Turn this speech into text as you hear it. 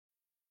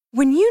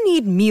When you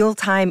need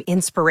mealtime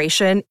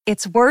inspiration,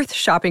 it's worth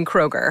shopping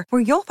Kroger,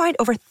 where you'll find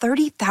over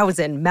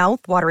 30,000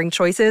 mouth-watering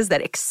choices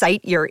that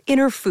excite your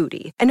inner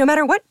foodie. And no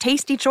matter what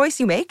tasty choice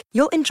you make,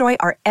 you'll enjoy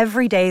our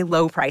everyday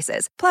low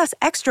prices, plus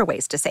extra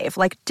ways to save,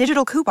 like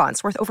digital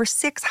coupons worth over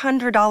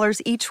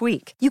 $600 each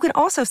week. You can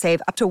also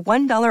save up to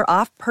 $1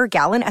 off per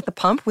gallon at the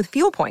pump with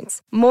fuel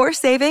points. More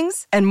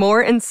savings and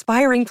more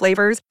inspiring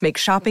flavors make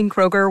shopping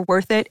Kroger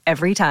worth it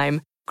every time.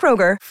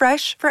 Kroger,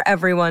 fresh for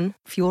everyone.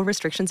 Fuel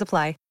restrictions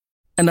apply.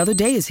 Another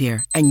day is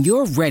here, and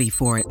you're ready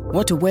for it.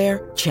 What to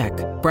wear? Check.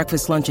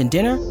 Breakfast, lunch, and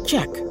dinner?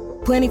 Check.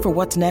 Planning for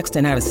what's next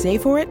and how to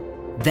save for it?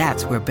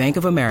 That's where Bank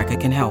of America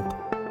can help.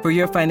 For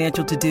your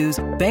financial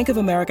to-dos, Bank of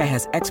America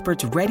has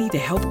experts ready to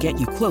help get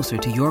you closer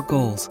to your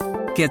goals.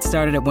 Get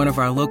started at one of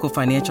our local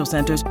financial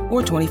centers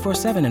or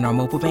 24/7 in our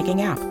mobile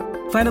banking app.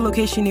 Find a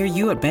location near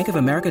you at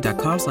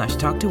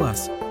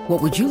bankofamerica.com/talktous.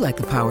 What would you like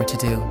the power to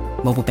do?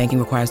 Mobile banking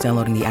requires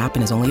downloading the app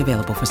and is only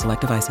available for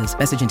select devices.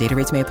 Message and data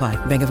rates may apply.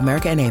 Bank of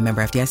America N.A.,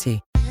 member FDIC.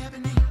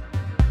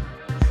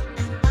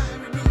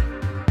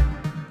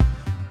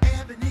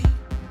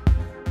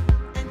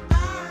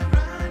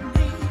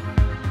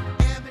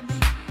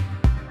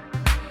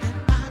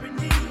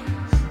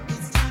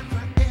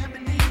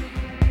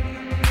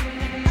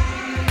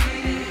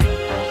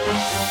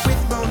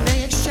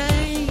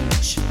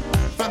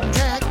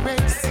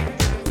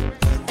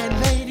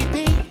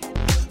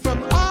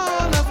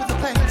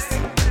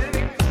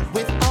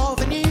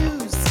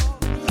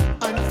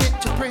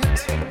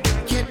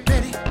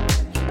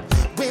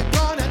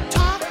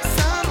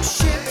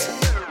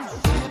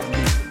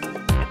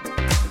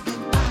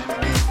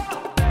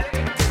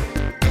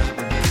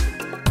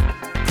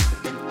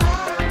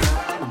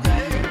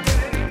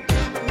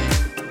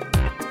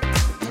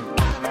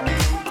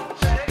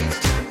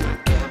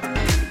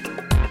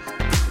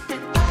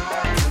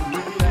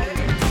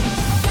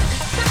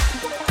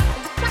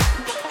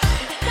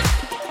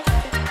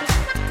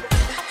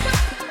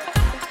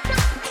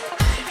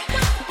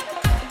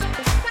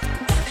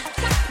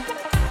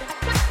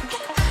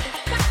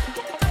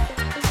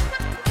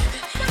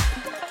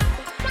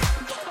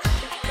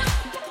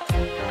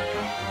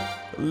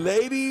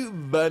 Lady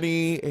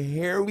Bunny,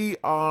 here we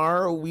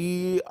are.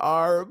 We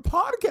are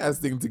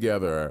podcasting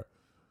together.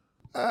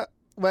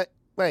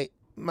 Wait,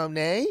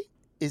 Monet?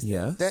 Is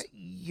that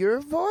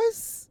your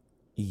voice?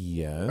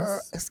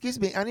 Yes. Excuse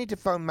me, I need to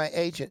phone my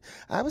agent.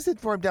 I was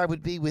informed I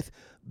would be with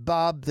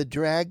Bob the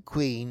Drag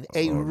Queen,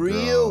 a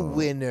real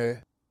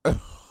winner.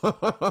 Well,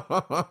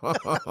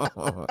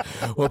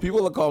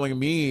 people are calling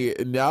me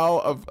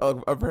now,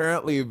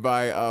 apparently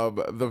by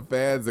the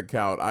fans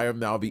account, I am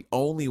now the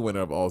only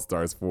winner of All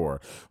Stars 4.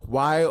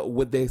 Why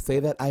would they say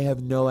that? I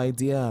have no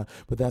idea,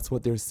 but that's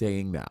what they're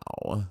saying now.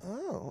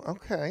 Oh,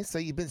 okay. So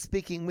you've been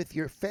speaking with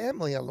your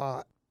family a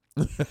lot.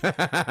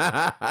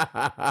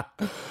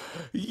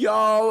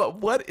 Y'all,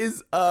 what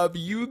is up?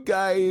 You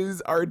guys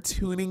are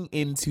tuning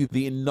into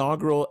the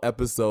inaugural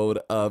episode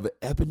of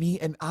Ebony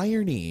and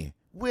Irony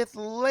with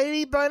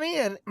Lady Bunny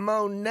and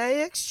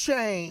Monet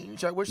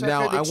Exchange. I wish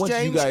I could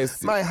exchange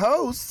my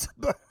host.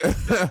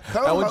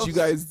 I want you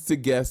guys to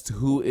guess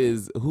who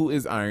is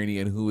Irony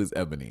and who is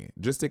Ebony.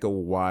 Just take a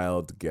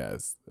wild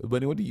guess.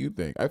 Bunny, what do you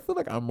think? I feel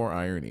like I'm more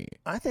Irony.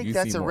 I think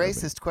that's a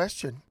racist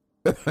question.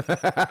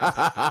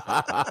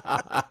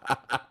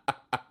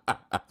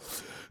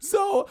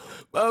 So,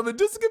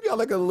 just to give y'all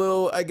like a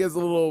little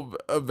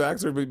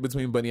backstory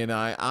between Bunny and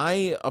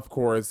I, of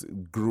course,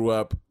 grew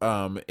up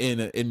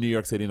in New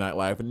York City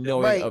nightlife.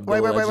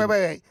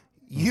 Wait.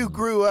 You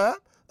grew up?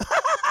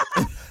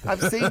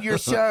 I've seen your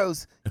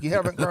shows. You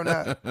haven't grown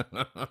up.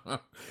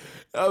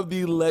 Of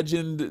the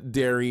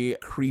legendary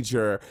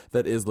creature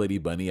that is Lady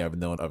Bunny. I've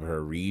known of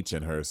her reach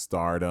and her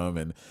stardom,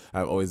 and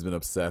I've always been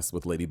obsessed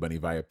with Lady Bunny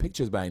via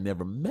pictures, but I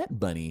never met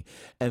Bunny.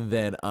 And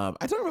then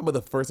I don't remember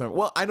the first time.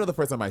 Well, I know the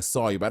first time I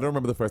saw you, but I don't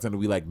remember the first time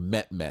we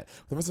met. The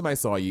first time I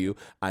saw you,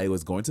 I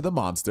was going to the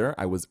Monster.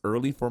 I was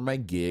early for my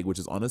gig, which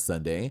is on a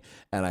Sunday,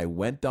 and I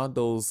went down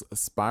those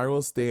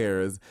spiral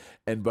stairs,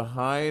 and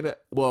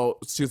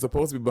she was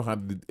supposed to be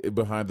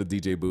behind the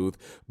DJ booth,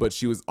 but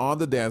she was on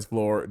the dance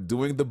floor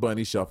doing the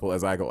bunny shuffle,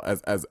 as I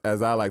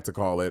like to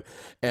call it,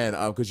 and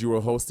because you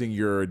were hosting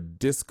your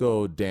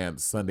disco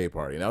dance Sunday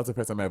party, and that was the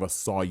first time I ever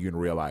saw you in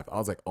real life. I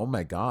was like, oh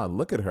my God,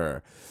 look at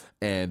her.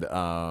 And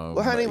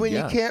well, honey, when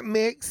you can't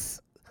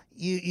mix,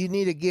 you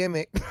need a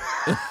gimmick.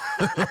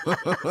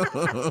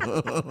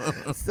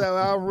 So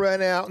I'll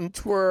run out and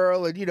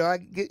twirl, and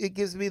it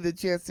gives me the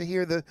chance to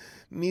hear the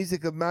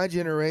music of my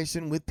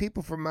generation with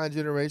people from my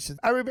generation.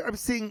 I remember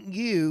seeing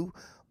you,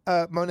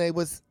 Monet,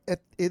 was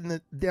in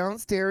the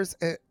downstairs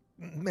at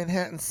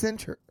Manhattan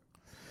Center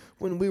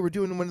when we were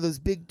doing one of those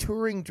big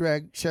touring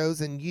drag shows,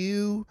 and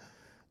you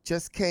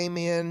just came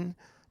in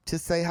to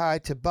say hi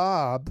to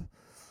Bob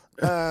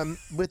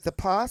with the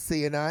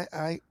posse, and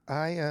I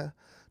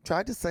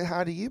tried to say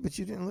hi to you, but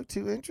you didn't look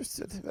too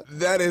interested.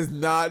 That is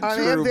not I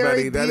true, am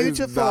very buddy.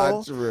 beautiful, that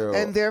is not true.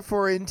 And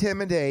therefore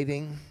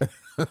intimidating.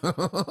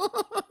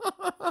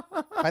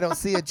 I don't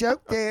see a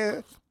joke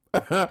there.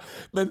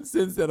 Then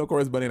since then, of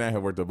course, Bunny and I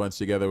have worked a bunch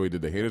together. We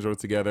did the Haters Row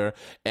together,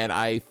 and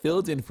I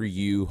filled in for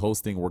you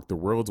hosting Work the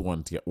World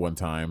one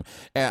time.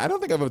 And I don't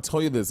think I've ever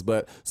told you this,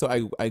 but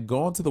so I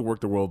go onto the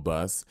Work the World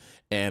bus,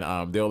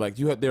 and they were like,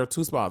 there are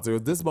two spots. There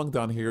was this bunk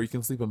down here. You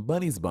can sleep in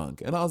Bunny's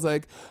bunk. And I was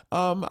like,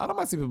 I don't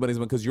mind sleeping in Bunny's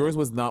bunk because yours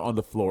was not on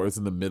the floor. It's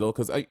in the middle.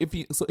 Because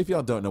if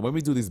y'all don't know, when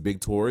we do these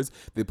big tours,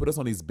 they put us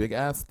on these big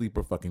ass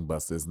sleeper fucking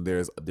buses. And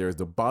there's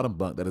the bottom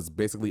bunk that is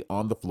basically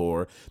on the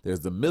floor.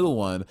 There's the middle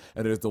one,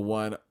 and there's the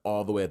one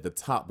all the way at the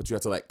top. But you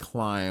have to like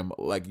climb,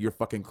 like you're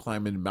fucking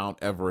climbing Mount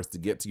Everest to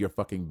get to your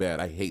fucking bed.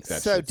 I hate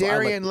that so shit.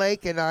 Darian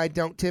Lake and I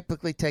don't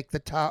typically take the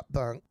top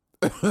bunk.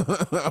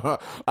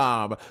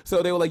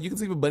 So they were like, you can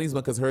sleep in Bunny's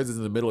bunk because hers is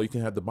in the middle. You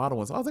can have the bottom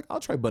one. So I was like, I'll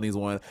try Bunny's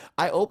one.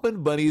 I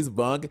opened Bunny's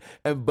bunk,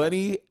 and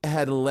Bunny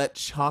had let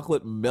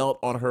chocolate melt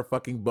on her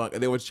fucking bunk,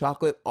 and there was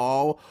chocolate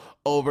all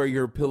over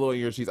your pillow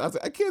and your sheets. I was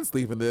like, I can't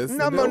sleep in this.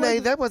 No, Monet,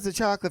 that wasn't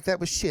chocolate. That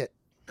was shit.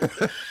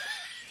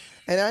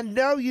 And I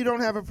know you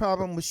don't have a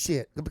problem with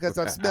shit because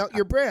I've smelt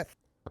your breath.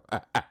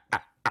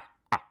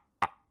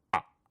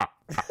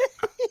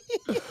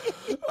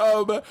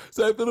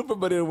 So I feel it for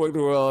Bunny and Work the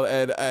World,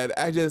 and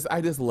I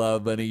just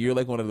love Bunny. You're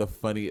like one of the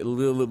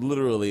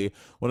literally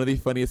one of the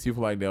funniest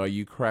people I know.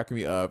 You crack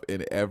me up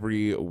in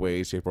every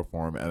way, shape, or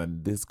form.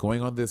 And this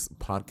going on this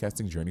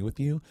podcasting journey with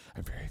you,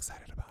 I'm very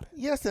excited about it.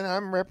 Yes, and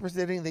I'm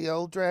representing the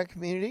old drag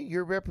community.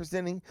 You're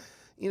representing,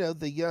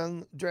 the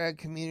young drag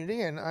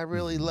community, and I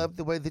really love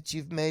the way that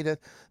you've made a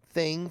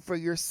thing for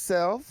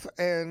yourself.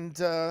 And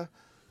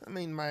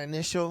my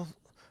initial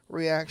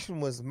reaction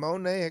was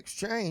Monet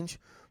Exchange.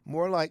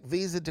 More like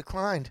Visa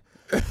declined.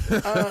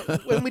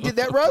 When we did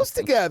that roast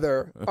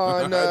together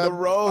on the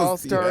roast, All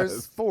Stars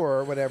yes. 4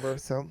 or whatever.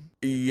 So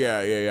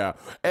Yeah.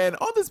 And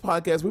on this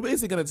podcast, we're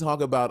basically going to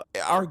talk about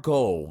our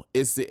goal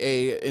is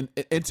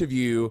to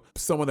interview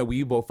someone that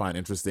we both find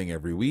interesting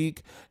every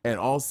week, and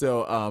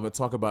also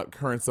talk about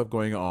current stuff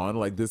going on.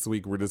 Like this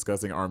week, we're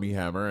discussing Armie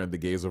Hammer and the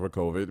gays over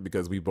COVID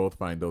because we both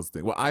find those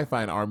things. Well, I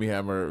find Armie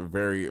Hammer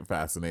very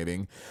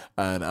fascinating,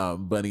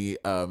 and Bunny.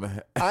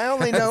 I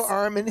only know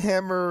Arm &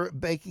 Hammer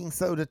baking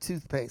soda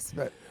toothpaste,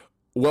 but.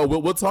 Well,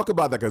 we'll talk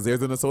about that because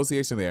there's an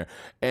association there,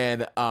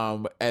 and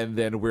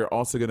then we're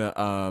also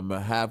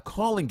gonna have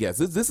calling guests.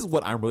 This is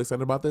what I'm really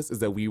excited about. This is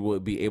that we will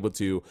be able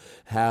to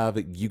have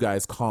you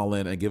guys call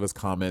in and give us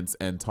comments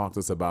and talk to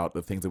us about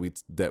the things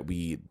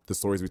the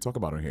stories we talk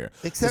about on here.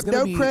 Except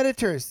no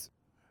predators.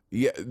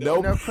 Yeah,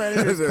 no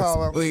predators.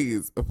 Call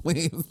please.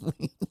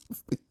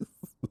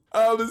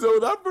 So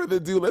without further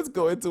ado, let's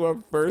go into our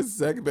first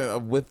segment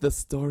of With the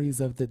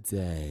Stories of the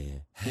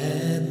Day.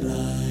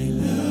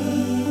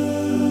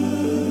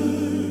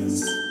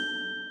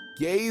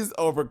 Gays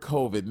over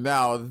COVID.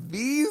 Now,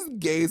 these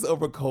gays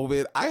over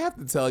COVID, I have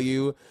to tell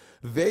you,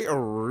 they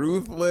are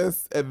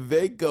ruthless and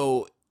they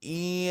go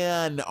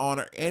in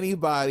on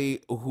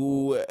anybody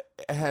who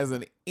has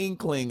an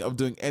inkling of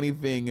doing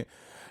anything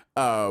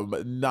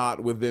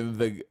not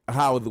within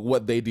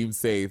what they deem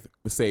safe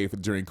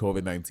during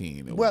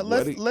COVID-19. Well,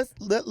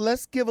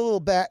 let's give a little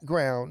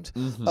background.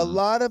 Mm-hmm. A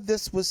lot of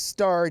this was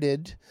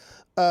started.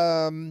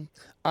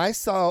 I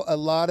saw a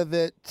lot of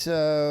it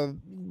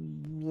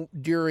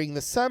during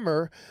the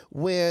summer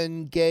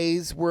when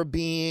gays were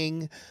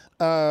being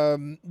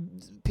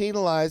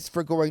penalized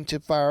for going to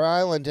Fire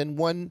Island, and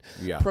one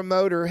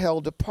promoter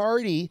held a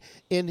party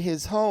in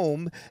his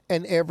home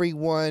and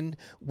everyone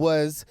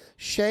was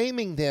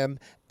shaming them.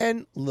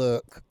 And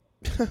look,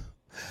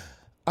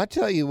 I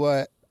tell you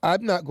what,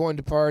 I'm not going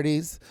to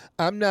parties.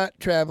 I'm not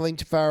traveling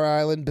to Fire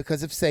Island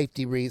because of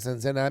safety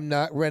reasons, and I'm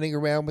not running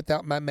around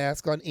without my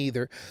mask on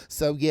either.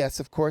 So yes,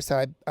 of course,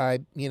 I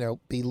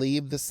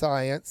believe the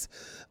science,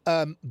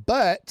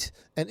 but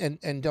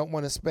and don't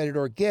want to spread it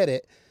or get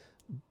it.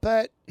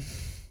 But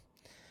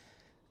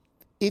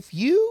if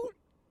you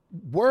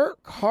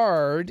work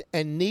hard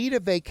and need a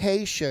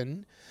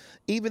vacation,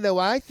 even though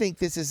I think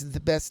this is the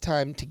best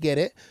time to get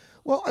it,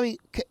 well, I mean,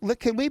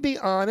 can we be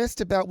honest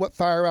about what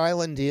Fire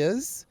Island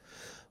is?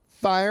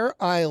 Fire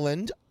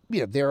Island,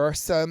 there are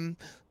some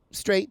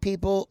straight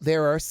people,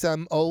 there are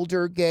some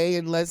older gay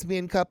and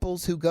lesbian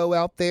couples who go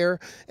out there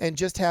and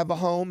just have a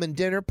home and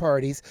dinner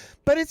parties.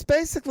 But it's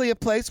basically a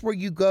place where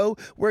you go,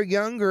 where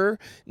younger,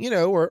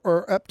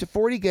 or up to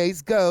 40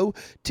 gays go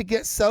to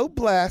get so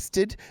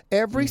blasted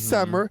every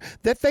summer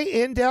that they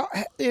end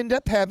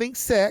up having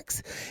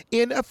sex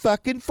in a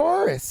fucking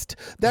forest.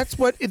 That's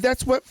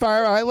what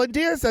Fire Island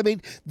is. I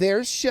mean,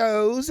 there's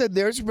shows and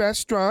there's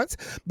restaurants,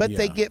 but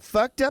they get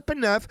fucked up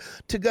enough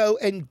to go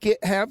and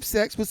have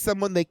sex with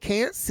someone they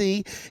can't see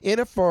in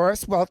a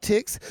forest while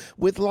ticks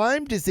with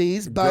Lyme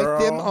disease bite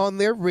them on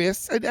their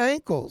wrists and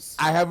ankles.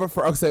 I have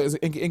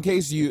in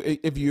case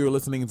if you're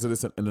listening to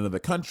this in another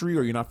country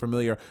or you're not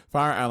familiar,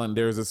 Fire Island,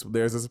 there's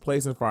this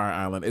place in Fire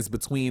Island. It's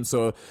between,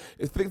 so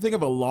think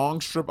of a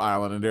long strip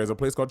island, and there's a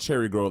place called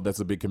Cherry Grove that's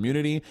a big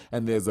community,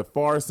 and there's a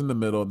forest in the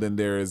middle, then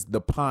there's the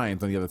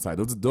pines on the other side.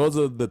 Those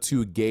are the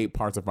two gay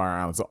parts of Fire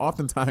Island. So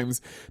oftentimes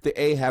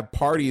they have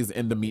parties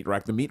in the meat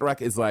rack. The meat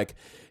rack is like,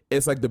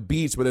 it's like the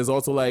beach, but there's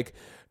also like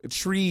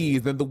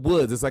trees and the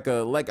woods. It's like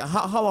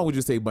how long would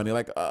you say, Bunny?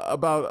 Like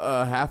about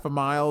a half a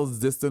mile's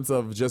distance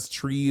of just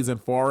trees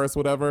and forests,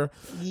 whatever.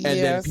 Yes, and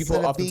then people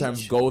and a oftentimes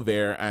beach. go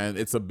there, and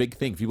it's a big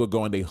thing. People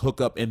go and they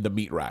hook up in the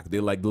meat rack. They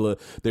like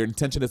their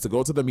intention is to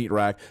go to the meat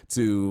rack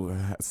to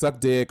suck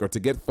dick or to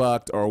get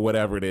fucked or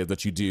whatever it is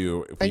that you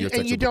do. For your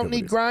And you sexual don't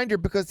need proclivities.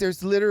 Grindr because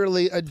there's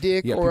literally a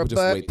dick Yeah, or a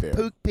people just wait butt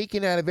there.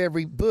 peeking out of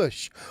every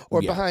bush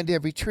or Yeah. behind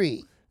every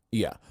tree.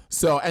 Yeah.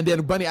 So, and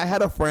then, Bunny, I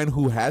had a friend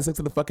who had sex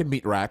in the fucking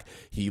meat rack.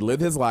 He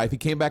lived his life. He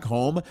came back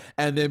home,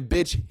 and then,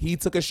 bitch, he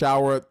took a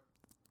shower.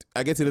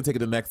 I guess he didn't take it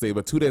the next day,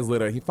 but 2 days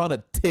later, he found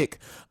a tick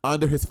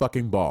under his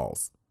fucking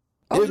balls.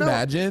 Oh, no.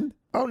 Imagine.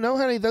 Oh no,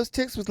 honey, those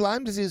ticks with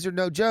Lyme disease are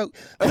no joke.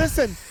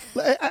 Listen,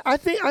 I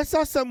think I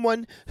saw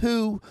someone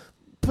who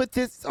put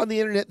this on the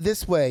internet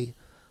this way: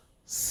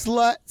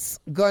 "Sluts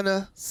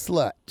gonna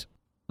slut,"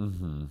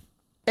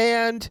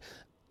 and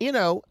you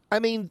know, I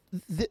mean,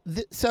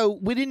 so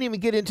we didn't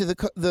even get into the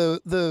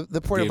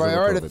Puerto Gays over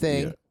Vallarta COVID,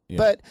 thing. yeah. Yeah.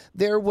 But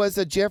there was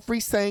a Jeffrey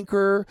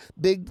Sanker,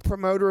 big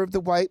promoter of the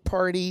White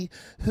Party,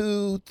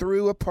 who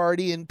threw a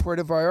party in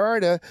Puerto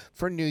Vallarta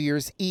for New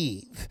Year's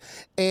Eve.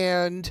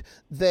 And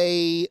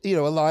they, you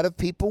know, a lot of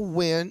people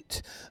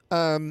went.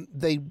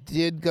 They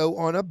did go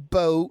on a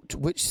boat,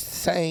 which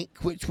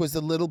sank, which was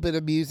a little bit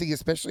amusing,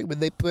 especially when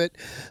they put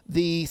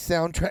the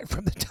soundtrack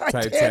from the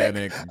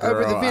Titanic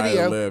over the girl,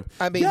 video. I live.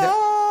 I mean,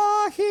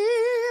 You're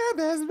here,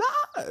 there's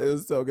not. It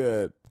was so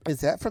good.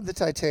 is that from the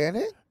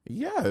Titanic?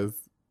 Yes.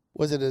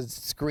 Was it a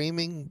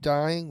screaming,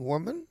 dying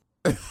woman?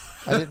 I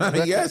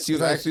didn't Yes, she was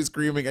recognize- actually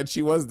screaming, and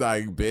she was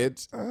dying,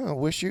 bitch. Oh, I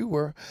wish you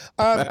were.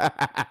 But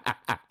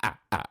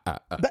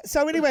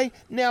so anyway,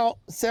 now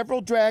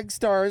several drag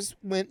stars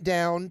went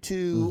down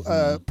to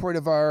Puerto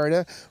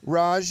Vallarta.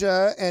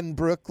 Raja and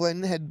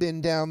Brooklyn had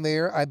been down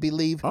there, I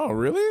believe. Oh,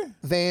 really?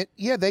 They've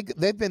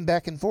been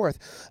back and forth.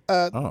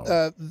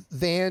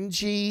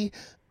 Vanjie.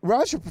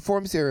 Raja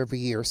performs there every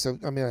year, so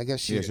I mean, I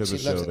guess she Yeah, she has a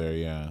loves show it. there,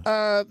 yeah.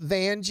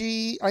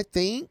 Vanjie, I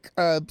think,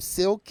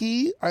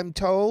 Silky, I'm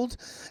told,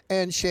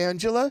 and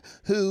Shangela,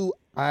 who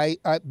I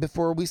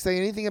before we say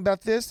anything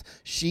about this,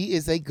 she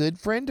is a good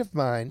friend of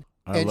mine,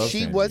 and love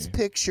she was Shanji.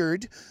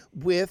 pictured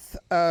with,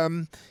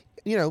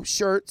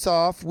 shirts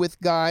off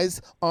with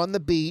guys on the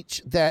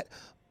beach that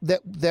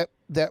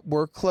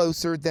were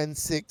closer than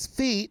 6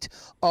 feet,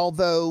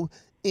 although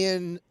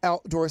in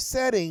outdoor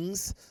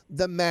settings,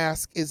 the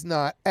mask is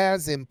not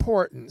as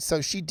important.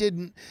 So she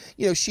did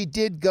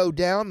go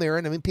down there.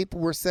 And I mean, people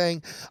were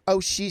saying, oh,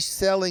 she's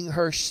selling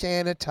her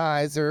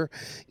sanitizer,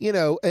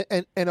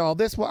 and all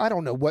this. Well, I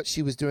don't know what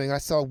she was doing. I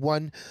saw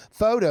one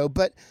photo,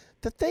 but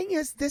the thing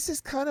is, this is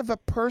kind of a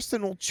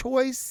personal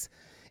choice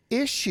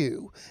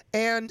issue.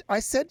 And I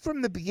said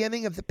from the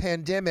beginning of the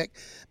pandemic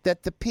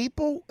that the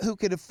people who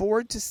could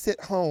afford to sit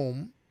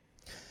home,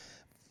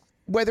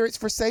 whether it's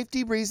for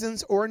safety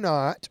reasons or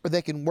not, or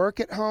they can work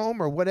at home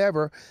or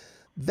whatever,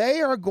 they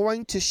are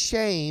going to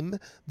shame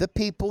the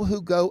people who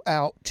go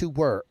out to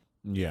work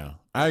Yeah,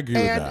 I agree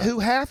with and that. who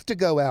have to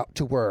go out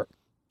to work.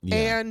 Yeah.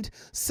 And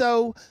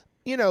so,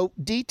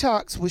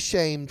 Detox was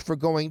shamed for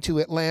going to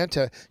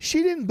Atlanta.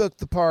 She didn't book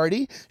the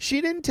party. She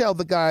didn't tell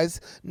the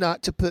guys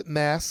not to put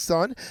masks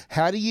on.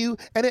 How do you,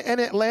 and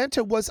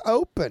Atlanta was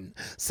open.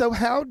 So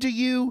how do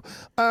you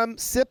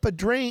sip a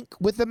drink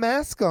with a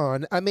mask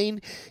on? I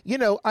mean,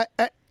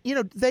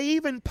 they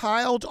even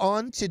piled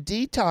on to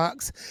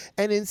Detox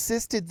and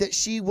insisted that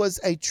she was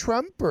a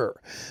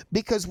Trumper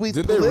because we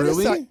Did they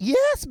really?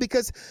 Yes,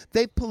 because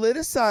they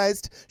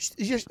politicized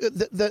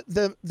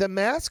the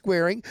mask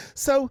wearing.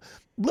 So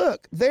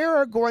look, there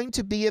are going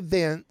to be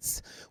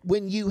events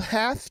when you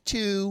have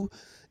to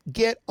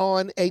get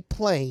on a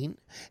plane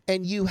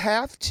and you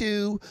have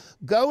to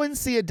go and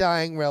see a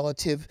dying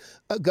relative,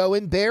 go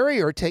and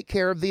bury or take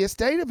care of the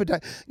estate of a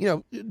dying,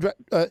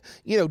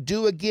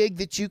 do a gig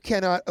that you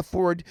cannot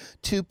afford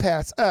to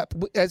pass up.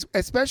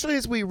 Especially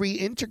as we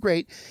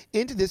reintegrate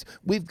into this,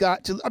 we've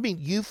got to, I mean,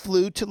 you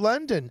flew to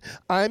London.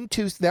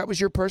 That was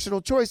your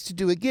personal choice to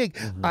do a gig.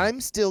 I'm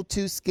still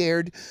too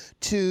scared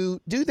to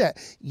do that.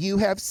 You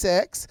have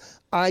sex.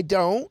 I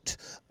don't,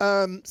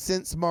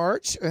 since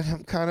March, and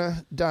I'm kind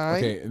of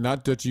dying. Okay,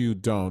 not that you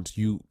don't,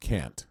 you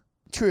can't.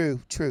 True.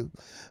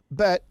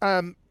 But,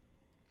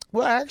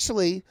 well,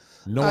 actually,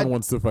 No one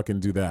wants to fucking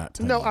do that.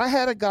 no, honey. I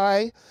had a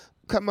guy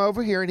come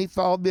over here and he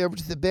followed me over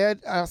to the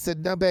bed. I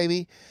said, no,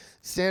 baby,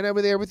 stand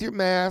over there with your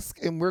mask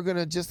and we're going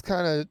to just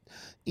kind of,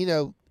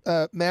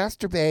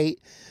 masturbate.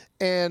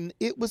 And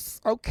it was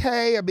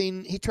okay. I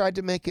mean, he tried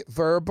to make it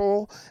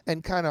verbal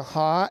and kind of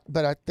hot,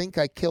 but I think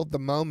I killed the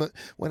moment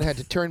when I had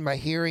to turn my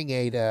hearing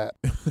aid up.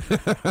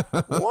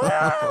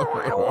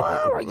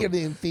 I give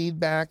him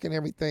feedback and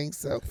everything.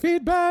 So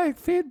Feedback.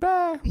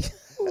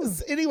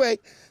 anyway,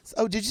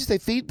 did you say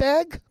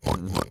feedback?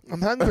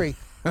 I'm hungry.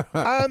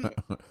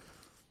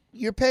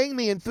 You're paying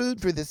me in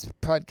food for this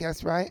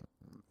podcast, right?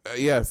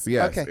 Yes.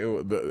 Okay.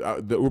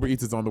 The Uber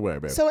Eats is on the way,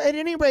 babe. So at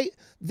any rate,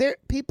 there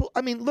people.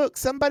 I mean, look,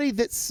 somebody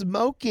that's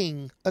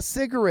smoking a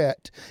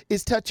cigarette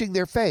is touching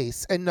their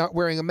face and not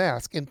wearing a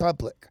mask in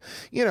public.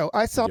 You know,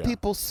 I saw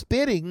people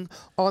spitting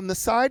on the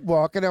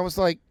sidewalk, and I was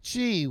like,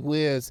 "Gee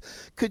whiz,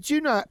 could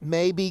you not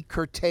maybe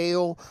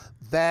curtail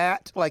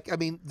that? Like, I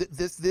mean,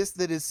 this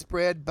that is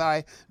spread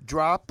by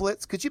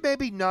droplets. Could you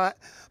maybe not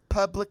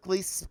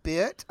publicly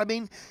spit? I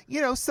mean,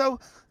 you know,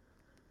 so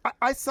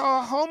I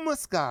saw a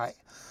homeless guy."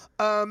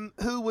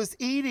 Who was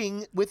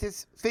eating with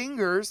his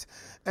fingers,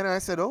 and I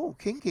said, "Oh,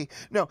 kinky."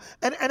 No,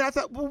 and I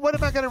thought, well, what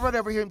am I going to run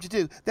over here to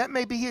do? That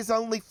may be his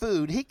only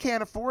food. He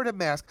can't afford a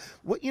mask.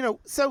 What, you know?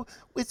 So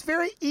it's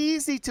very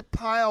easy to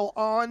pile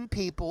on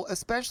people,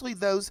 especially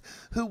those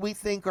who we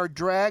think are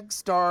drag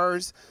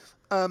stars.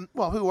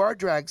 Who are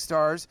drag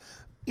stars.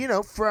 You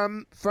know,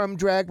 from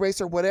Drag Race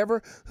or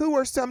whatever, who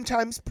are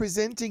sometimes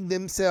presenting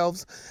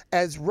themselves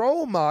as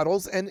role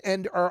models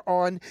and are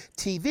on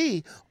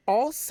TV.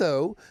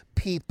 Also,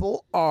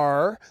 people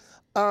are,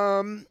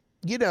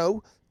 you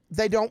know,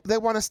 they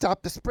want to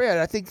stop the spread.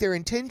 I think their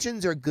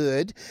intentions are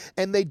good,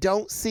 and they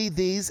don't see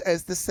these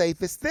as the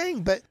safest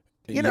thing. But,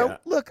 you know,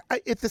 look,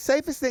 if the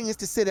safest thing is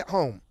to sit at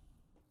home,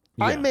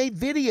 I made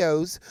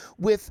videos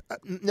with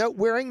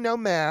wearing no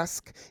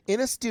mask in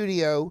a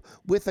studio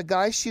with a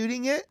guy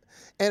shooting it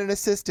and an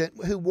assistant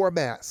who wore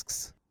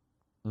masks.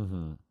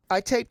 Mm-hmm. I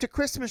taped a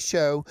Christmas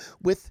show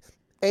with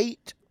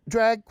 8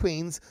 drag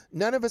queens,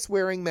 none of us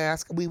wearing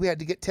masks. We had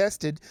to get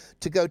tested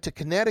to go to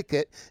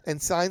Connecticut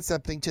and sign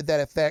something to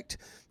that effect,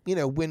 you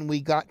know, when we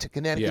got to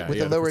Connecticut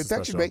with a lower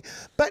infection rate.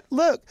 But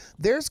look,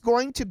 there's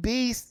going to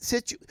be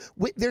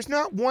there's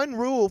not one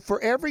rule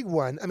for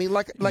everyone. I mean,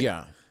 like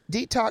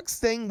Detox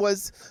thing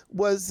was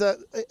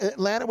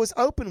Atlanta was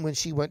open when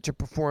she went to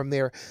perform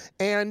there,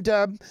 and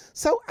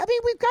so I mean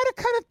we've got to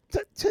kind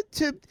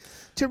of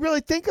to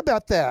really think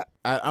about that.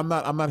 I'm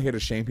not here to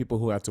shame people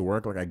who have to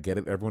work. Like, I get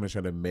it. Everyone is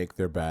trying to make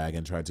their bag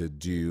and try to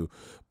do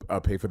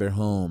pay for their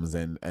homes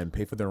and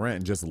pay for their rent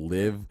and just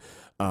live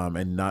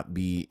and not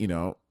be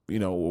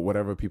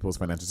whatever people's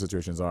financial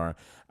situations are.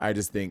 I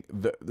just think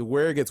the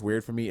where it gets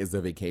weird for me is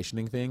the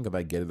vacationing thing, because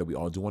I get it that we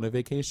all do want a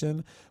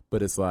vacation,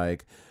 but it's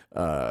like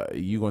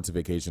you going to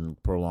vacation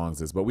prolongs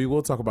this. But we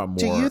will talk about more.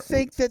 Do you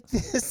think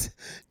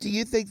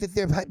that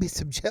there might be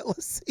some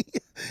jealousy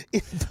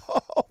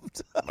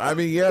involved? I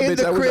mean, yeah,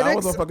 bitch. I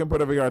was on fucking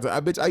Puerto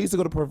Vallarta. I used to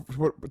go to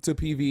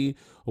PV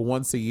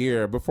once a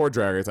year before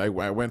Drag Race. I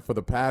went for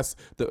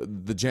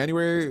the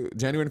January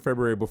and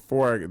February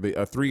before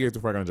 3 years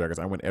before I got on Drag Race.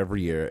 I went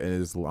every year, and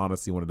it is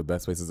honestly one of the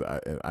best places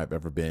I've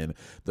ever been.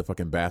 The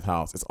fucking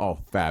bathhouse, it's all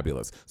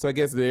fabulous. So I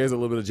guess there's a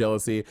little bit of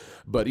jealousy,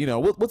 but you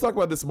know, we'll talk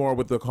about this more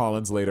with the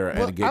call-ins later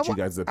and get you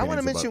guys' opinions. I want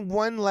to mention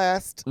one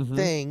last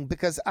thing,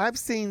 because I've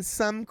seen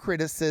some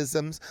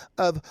criticisms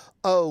of,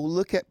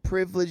 look at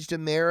privileged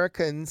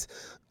Americans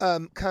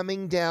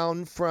coming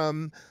down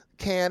from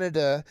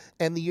Canada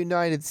and the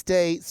United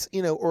States,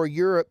 you know, or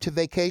Europe to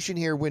vacation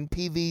here when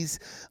PV's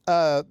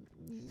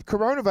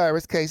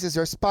coronavirus cases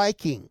are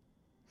spiking.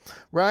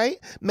 Right?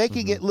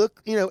 Making it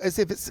look, you know, as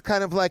if it's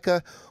kind of like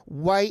a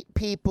white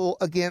people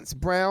against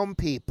brown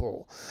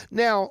people.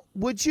 Now,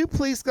 would you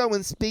please go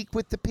and speak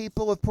with the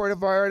people of Puerto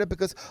Vallarta,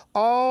 because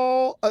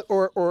I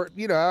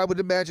would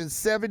imagine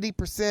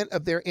 70%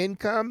 of their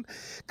income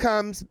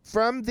comes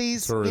from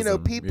these, tourism, you know,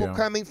 people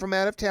coming from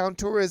out of town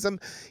tourism,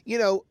 you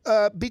know,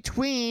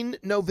 between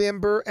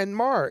November and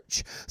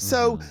March.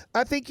 So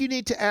I think you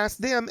need to ask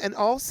them. And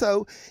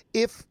also,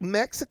 if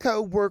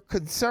Mexico were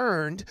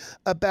concerned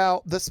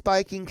about the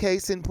spiking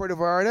case in Puerto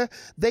Vallarta,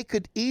 they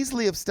could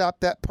easily have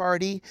stopped that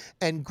party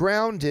and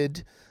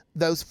grounded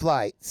those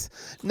flights.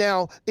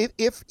 Now,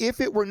 if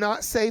it were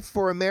not safe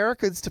for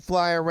Americans to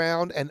fly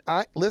around, and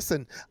I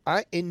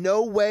in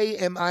no way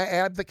am I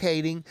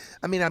advocating.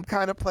 I mean, I'm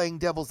kind of playing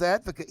devil's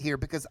advocate here,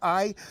 because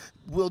I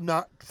will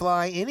not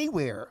fly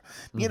anywhere,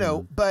 you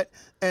know. But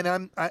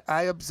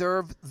I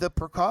observe the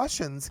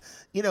precautions,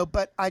 you know.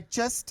 But I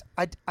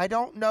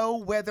don't know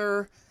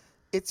whether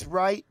it's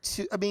right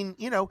to. I mean,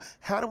 you know,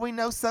 how do we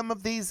know some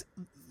of these,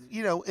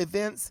 you know,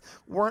 events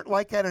weren't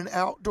like at an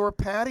outdoor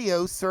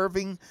patio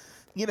serving,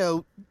 you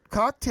know,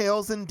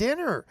 cocktails and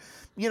dinner,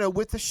 you know,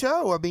 with the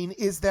show? I mean,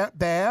 is that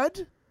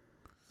bad?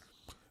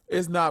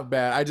 It's not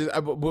bad.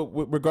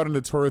 Regarding the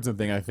tourism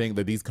thing, I think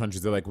that these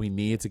countries are like, we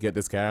need to get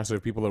this cash. So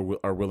if people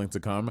are willing to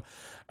come,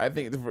 I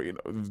think the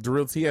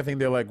real tea, I think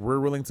they're like,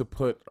 we're willing to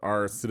put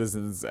our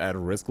citizens at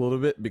risk a little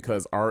bit,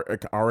 because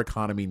our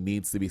economy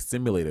needs to be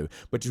stimulated.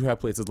 But you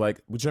have places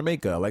like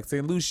Jamaica, like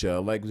St.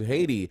 Lucia, like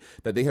Haiti,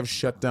 that they have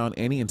shut down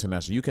any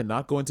international. You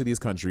cannot go into these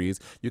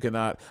countries. You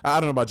cannot. I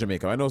don't know about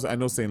Jamaica. I know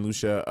St.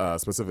 Lucia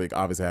specific.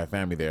 Obviously, I have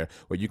family there,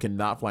 where you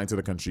cannot fly into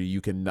the country.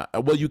 You cannot.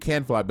 Well, you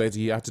can fly, but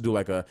you have to do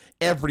like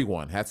every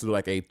everyone has to do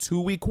like a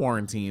 2-week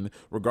quarantine,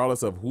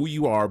 regardless of who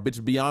you are. Bitch,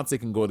 Beyonce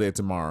can go there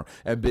tomorrow.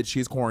 And bitch,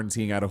 she's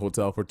quarantining at a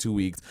hotel for 2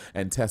 weeks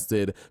and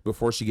tested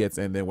before she gets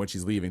in, then when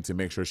she's leaving to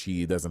make sure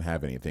she doesn't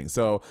have anything.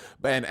 So,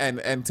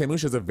 and St.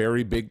 Lucia is a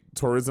very big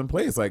tourism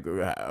place. Like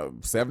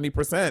 70%,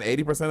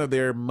 80% of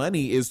their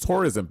money is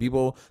tourism.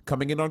 People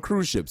coming in on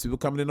cruise ships, people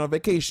coming in on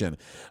vacation.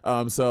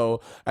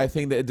 So I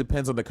think that it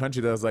depends on the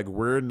country. That's like,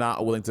 we're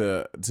not willing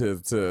to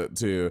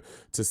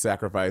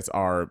sacrifice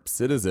our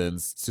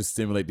citizens to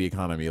stimulate the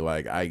economy.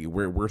 Like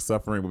we're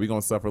suffering, but we're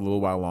gonna suffer a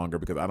little while longer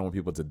because I don't want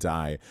people to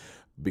die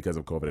because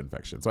of COVID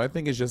infection. So I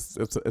think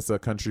it's a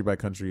country by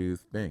country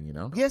thing, you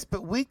know? Yes,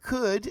 but we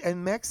could,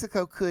 and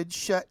Mexico could,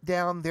 shut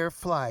down their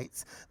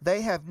flights.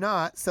 They have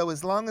not. So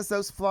as long as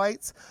those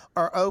flights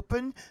are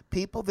open,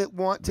 people that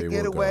want to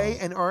get away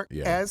and aren't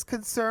as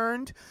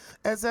concerned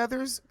as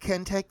others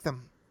can take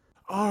them.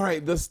 All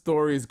right, the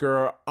stories,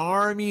 girl.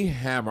 Armie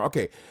Hammer.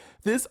 Okay,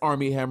 this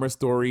Armie Hammer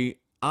story,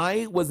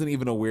 I wasn't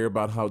even aware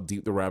about how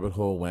deep the rabbit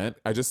hole went.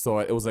 I just saw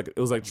it. It was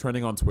like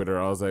trending on Twitter.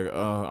 I was like,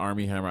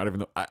 Armie Hammer. I don't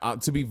even know.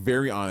 To be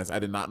very honest, I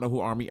did not know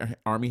who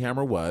Armie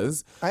Hammer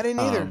was. I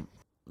didn't either.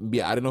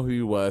 Yeah, I didn't know who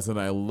he was, and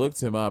I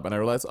looked him up, and I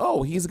realized,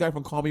 oh, he's the guy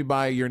from Call Me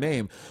by Your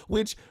Name,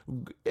 which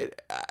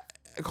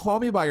Call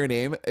Me by Your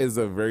Name is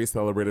a very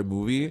celebrated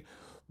movie.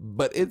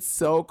 But it's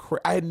so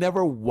I had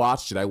never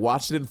watched it. I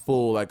watched it in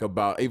full,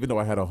 even though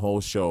I had a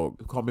whole show,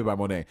 Call Me by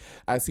Monet.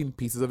 I've seen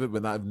pieces of it,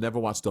 but I've never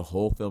watched the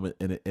whole film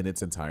in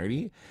its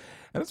entirety.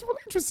 And it's a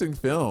really interesting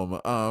film.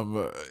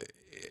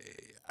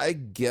 I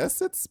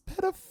guess it's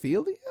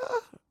pedophilia.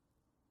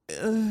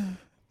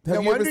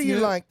 No wonder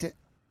you liked it.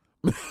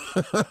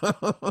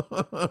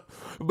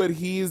 But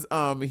he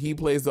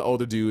plays the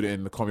older dude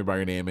in Call Me by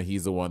Your Name, and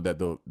he's the one that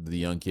the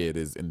young kid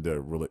is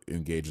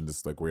engaged in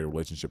this like weird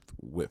relationship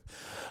with.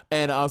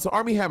 And so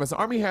Armie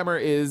Hammer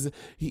is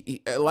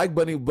he like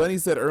Bunny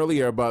said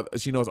earlier about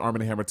she knows Arm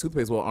 & Hammer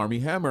toothpaste. Well, Armie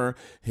Hammer,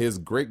 his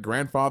great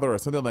grandfather or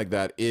something like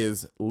that,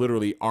 is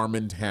literally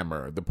Armand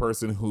Hammer, the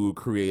person who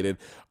created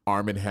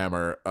Arm &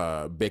 Hammer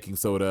baking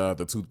soda,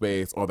 the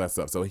toothpaste, all that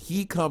stuff. So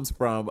he comes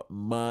from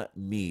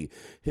money.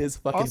 His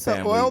fucking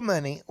family. Oil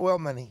money.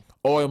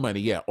 Oil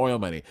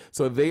money.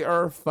 So they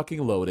are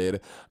fucking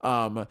loaded.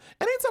 Anytime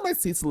I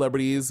see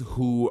celebrities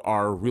who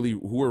are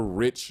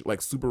rich,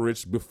 like super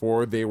rich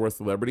before they were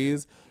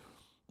celebrities,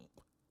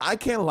 I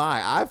can't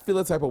lie, I feel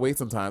a type of way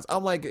sometimes.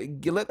 I'm like,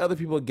 let other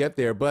people get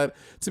there. But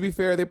to be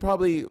fair, he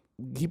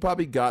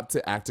probably got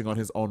to acting on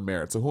his own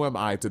merit. So who am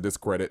I to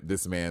discredit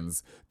this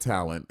man's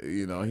talent?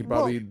 You know, he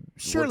probably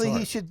surely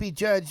he should be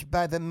judged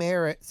by the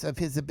merits of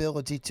his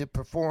ability to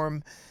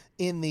perform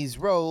in these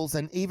roles.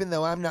 And even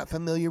though I'm not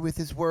familiar with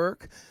his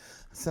work,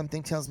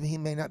 something tells me he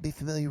may not be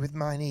familiar with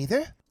mine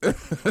either.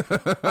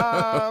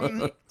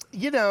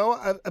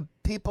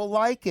 People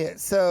like it.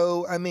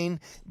 So, I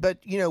mean, but,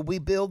 we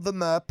build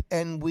them up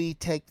and we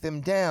take them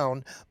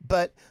down.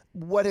 But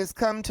what has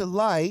come to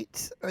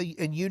light,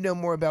 and you know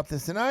more about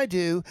this than I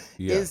do,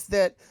 is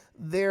that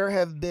there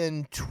have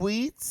been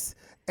tweets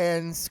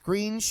and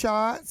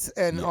screenshots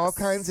and all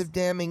kinds of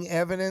damning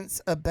evidence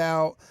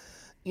about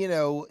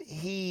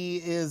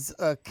he is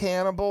a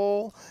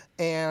cannibal.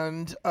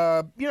 And,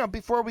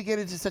 before we get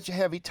into such a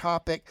heavy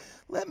topic,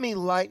 let me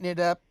lighten it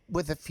up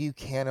with a few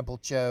cannibal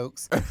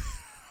jokes.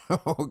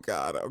 Oh,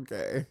 God.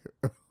 Okay.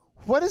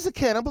 What is a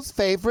cannibal's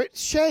favorite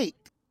shake?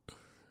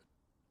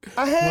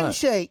 A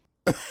handshake.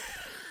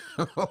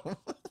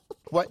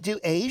 What do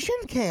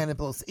Asian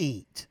cannibals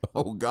eat?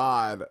 Oh,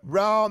 God.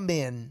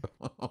 Ramen.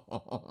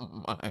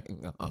 Oh, my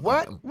God.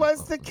 What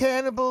was the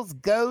cannibal's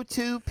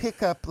go-to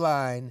pickup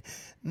line?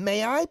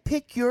 May I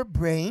pick your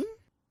brain?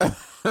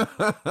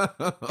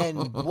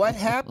 And what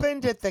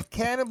happened at the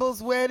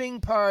cannibal's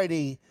wedding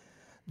party?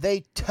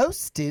 They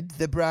toasted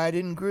the bride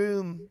and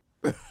groom.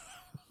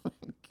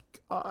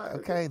 God.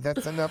 Okay,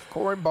 that's enough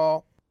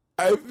cornball.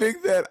 I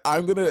think that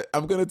I'm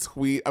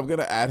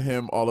gonna add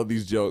him all of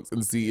these jokes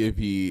and see if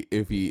he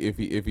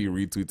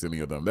retweets any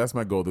of them. That's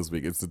my goal this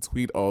week. It's to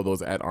tweet all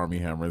those at Armie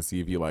Hammer and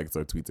see if he likes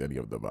or tweets any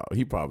of them out.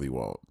 He probably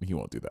won't. He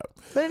won't do that.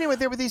 But anyway,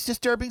 there were these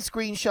disturbing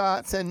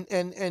screenshots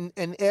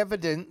and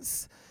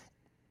evidence,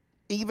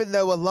 even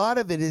though a lot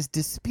of it is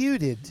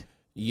disputed.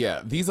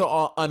 Yeah, these are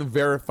all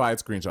unverified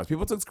screenshots.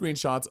 People took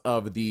screenshots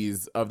of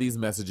these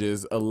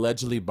messages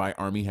allegedly by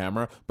Armie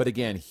Hammer, but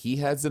again, he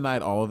has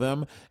denied all of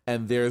them,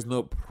 and there's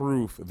no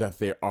proof that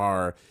they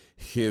are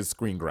his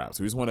screen grabs.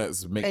 We just want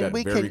to make that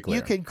very clear.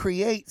 You can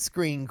create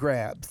screen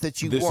grabs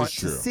that you want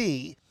to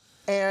see.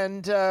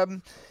 And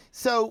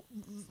so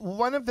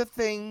one of the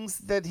things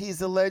that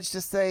he's alleged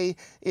to say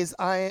is,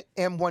 I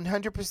am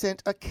 100%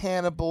 a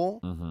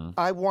cannibal. Mm-hmm.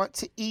 I want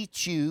to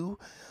eat you.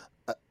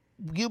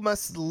 You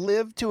must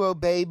live to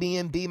obey me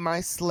and be my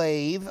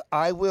slave.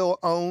 I will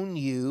own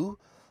you.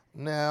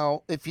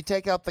 Now, if you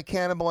take out the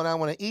cannibal and I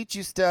want to eat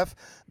you stuff,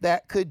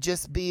 that could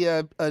just be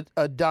a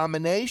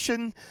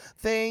domination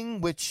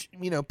thing, which,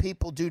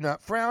 people do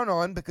not frown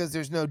on because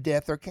there's no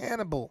death or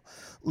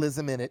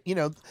cannibalism in it.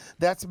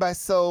 That's my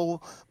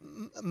soul,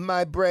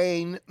 my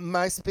brain,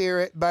 my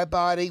spirit, my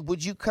body.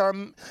 Would you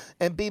come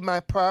and be my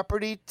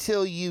property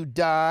till you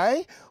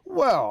die?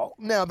 Well,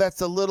 now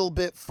that's a little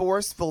bit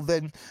more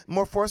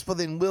forceful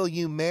than will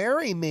you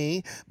marry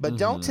me? But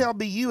don't tell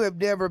me you have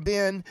never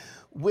been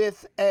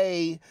with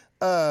a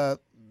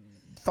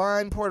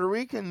fine Puerto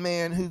Rican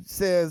man who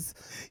says,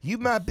 "You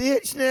my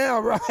bitch now,"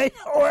 right?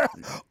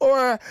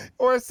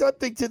 or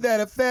something to that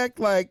effect.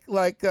 I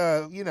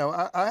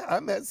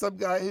met some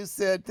guy who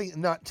said,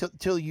 "Not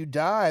till you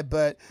die,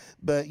 but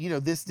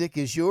this dick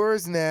is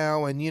yours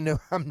now," and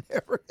I'm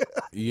never.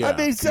 Yeah.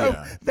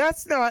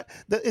 That's not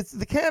it's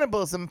the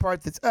cannibalism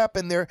part that's up,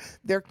 and they're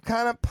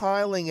kind of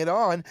piling it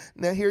on.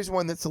 Now here's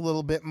one that's a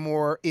little bit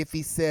more, if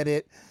he said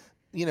it,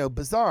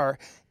 bizarre.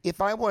 If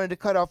I wanted to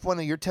cut off one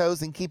of your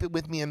toes and keep it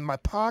with me in my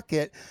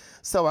pocket,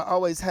 so I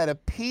always had a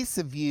piece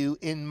of you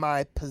in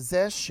my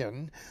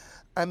possession,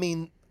 I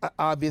mean,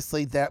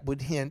 obviously that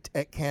would hint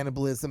at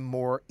cannibalism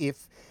more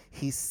if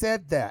he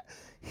said that.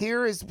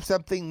 Here is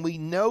something we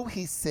know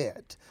he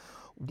said.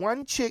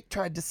 One chick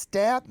tried to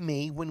stab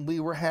me when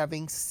we were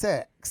having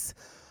sex.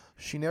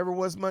 She never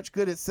was much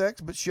good at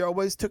sex, but she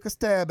always took a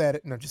stab at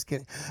it. No, just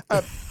kidding.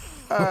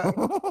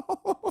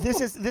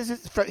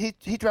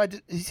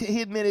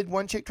 He admitted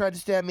one chick tried to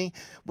stab me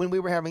when we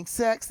were having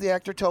sex. The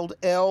actor told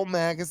Elle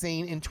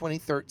magazine in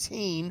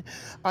 2013,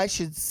 "I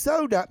should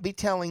so not be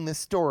telling this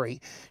story.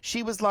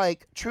 She was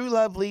like, true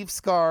love leaves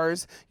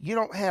scars. You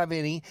don't have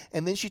any."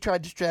 And then she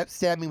tried to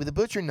stab me with a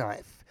butcher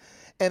knife.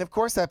 And of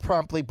course, I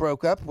promptly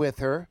broke up with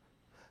her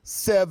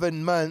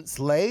 7 months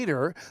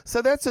later.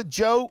 So that's a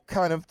joke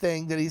kind of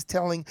thing that he's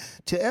telling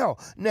to Elle.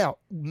 Now,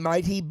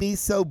 might he be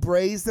so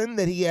brazen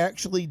that he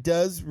actually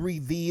does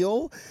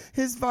reveal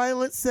his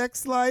violent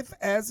sex life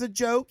as a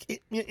joke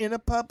in a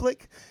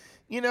public,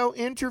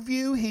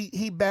 interview?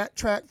 He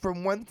backtracked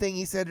from one thing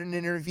he said in an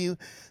interview,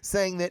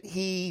 saying that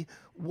he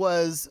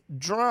was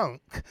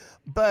drunk.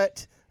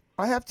 But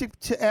I have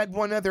to add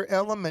one other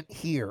element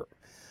here.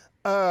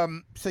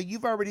 So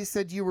you've already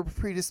said you were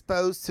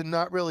predisposed to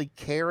not really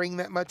caring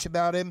that much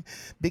about him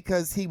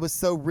because he was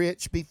so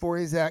rich before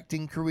his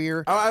acting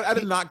career. I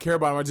did not care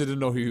about him. I just didn't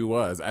know who he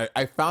was.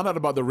 I found out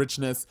about the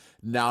richness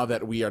now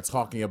that we are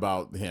talking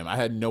about him. I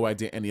had no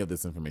idea any of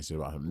this information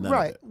about him. None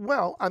of it.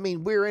 Well, I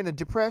mean, we're in a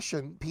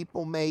depression.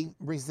 People may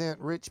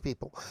resent rich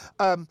people.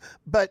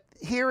 But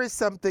here is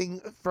something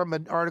from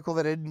an article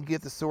that I didn't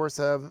get the source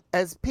of.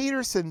 As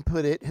Peterson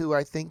put it, who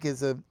I think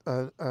is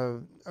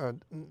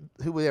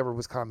whoever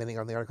was commenting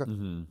on the article,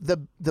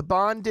 the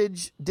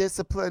bondage,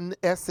 discipline,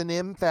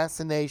 S&M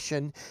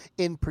fascination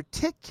in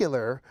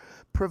particular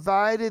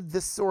provided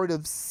the sort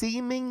of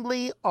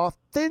seemingly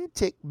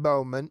authentic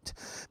moment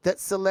that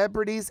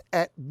celebrities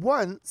at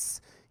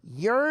once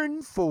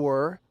yearn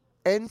for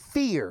and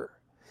fear,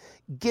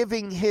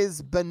 giving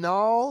his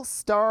banal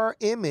star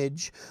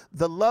image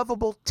the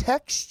lovable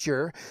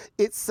texture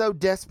it so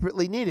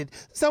desperately needed.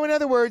 So in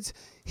other words,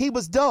 he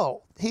was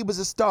dull. He was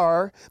a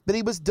star, but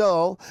he was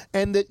dull,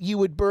 and that you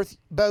would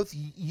both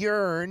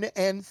yearn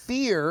and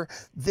fear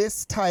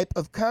this type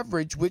of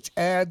coverage, which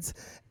adds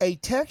a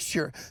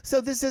texture.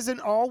 So this isn't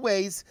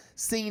always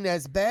seen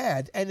as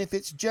bad. And if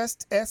it's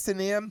just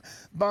S&M,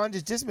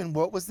 bondage, discipline,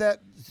 what was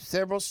that?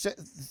 Several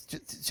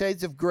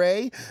shades of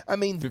gray? I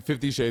mean,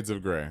 50 Shades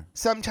of Grey.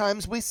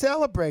 Sometimes we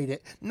celebrate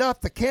it,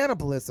 not the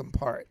cannibalism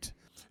part.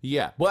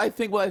 Yeah, well, I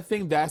think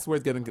that's where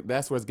it's getting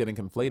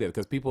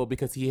conflated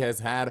because he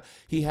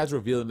has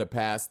revealed in the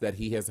past that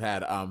he has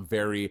had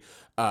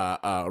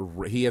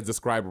he has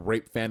described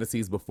rape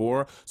fantasies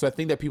before. So I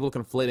think that people are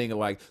conflating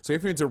so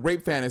if you're into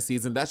rape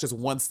fantasies, and that's just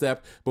one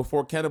step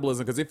before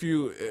cannibalism. Because if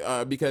you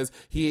because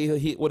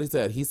he what he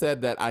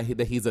said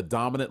that he's a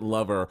dominant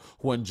lover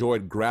who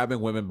enjoyed grabbing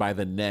women by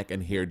the neck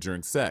and hair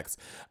during sex.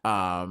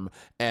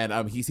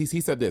 He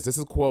said this. This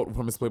is a quote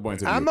from his Playboy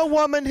interview. I'm a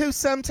woman who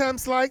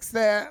sometimes likes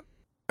that.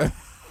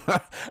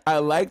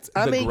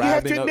 I mean, you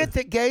have to admit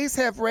that gays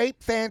have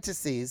rape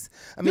fantasies.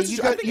 I mean, you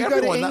go to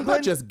England.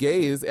 Not just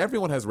gays.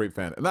 Everyone has rape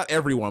fantasies. Not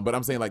everyone, but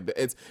I'm saying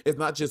it's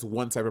not just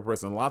one type of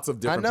person. Lots of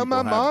different. I know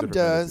people my mom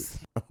does.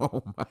 Fantasies.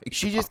 Oh my God.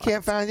 She just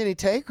can't find any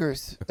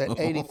takers at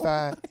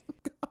 85.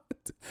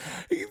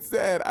 He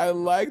said, "I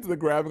liked the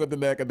grabbing of the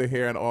neck and the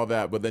hair and all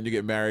that, but then you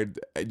get married.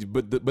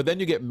 But then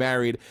you get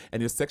married,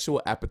 and your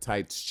sexual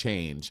appetites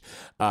change."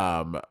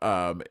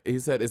 He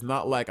said, "It's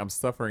not like I'm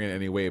suffering in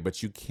any way,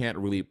 but you can't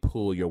really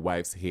pull your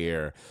wife's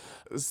hair."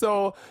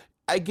 So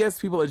I guess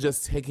people are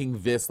just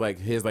taking this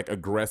his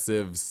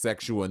aggressive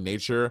sexual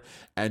nature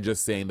and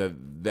just saying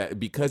that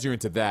because you're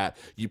into that,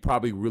 you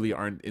probably really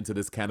aren't into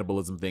this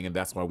cannibalism thing, and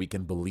that's why we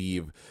can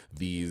believe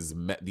these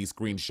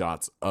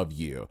screenshots of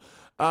you.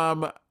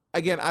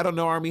 Again, I don't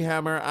know Armie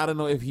Hammer. I don't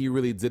know if he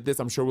really did this.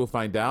 I'm sure we'll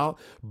find out.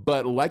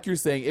 But like you're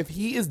saying, if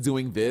he is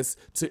doing this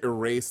to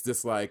erase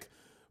this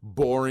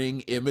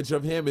boring image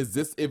of him. Is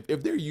this, if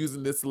they're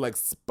using this to like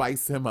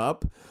spice him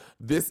up,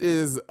 this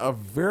is a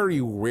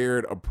very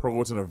weird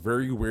approach and a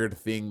very weird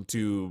thing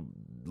to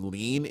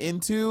lean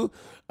into.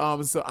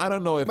 So I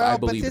don't know if I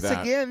believe but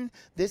that.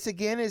 This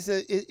again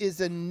is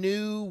a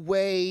new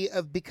way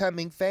of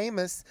becoming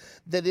famous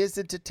that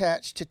isn't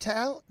attached to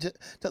talent.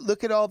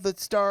 Look at all the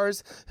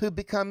stars who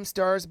become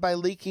stars by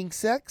leaking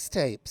sex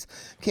tapes.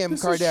 Kim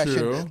This is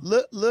Kardashian.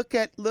 true.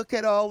 Look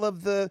at all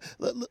of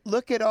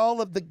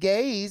the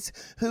gays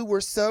who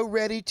were so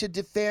ready to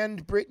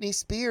defend Britney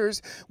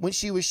Spears when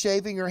she was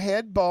shaving her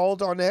head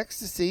bald on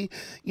ecstasy,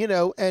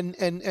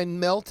 and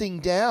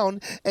melting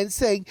down and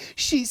saying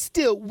she's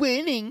still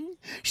winning.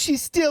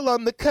 She's still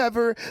on the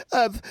cover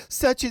of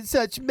such and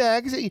such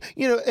magazine,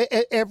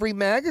 every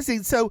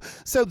magazine. So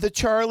the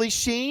Charlie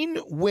Sheen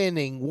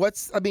winning.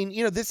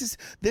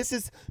 This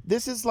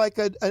is like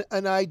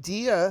an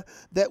idea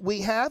that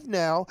we have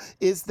now,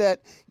 is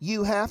that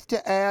you have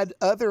to add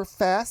other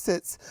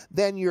facets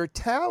than your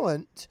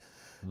talent.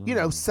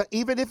 So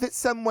even if it's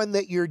someone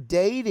that you're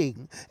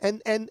dating,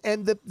 and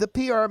the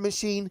PR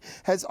machine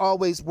has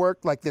always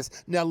worked like this.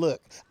 Now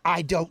look,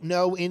 I don't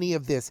know any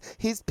of this.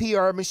 His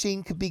PR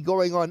machine could be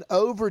going on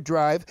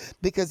overdrive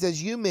because,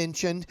 as you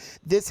mentioned,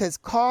 this has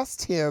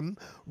cost him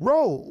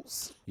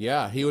roles.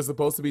 Yeah, he was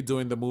supposed to be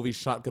doing the movie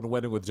Shotgun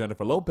Wedding with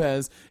Jennifer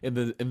Lopez in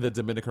the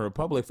Dominican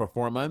Republic for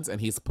 4 months, and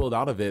he's pulled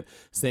out of it,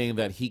 saying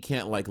that he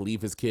can't like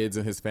leave his kids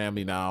and his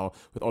family now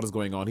with all this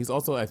going on. He's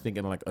also, I think,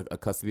 in like a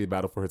custody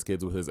battle for his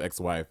kids with his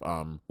ex-wife,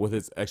 with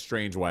his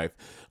estranged wife,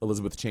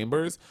 Elizabeth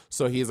Chambers.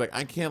 So he's like,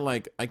 I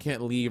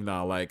can't leave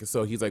now. Like,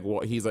 so he's like,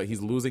 well,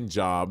 he's losing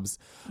jobs.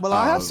 Well,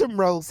 I have some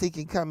roles he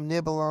can come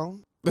nibble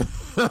on.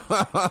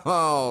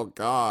 Oh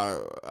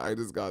God, I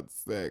just got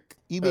sick.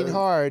 You mean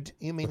hard.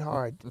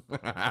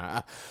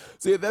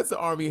 See, that's the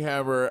Armie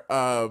Hammer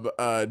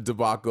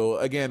debacle.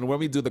 Again, when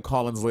we do the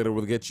call-ins later,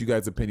 we'll get you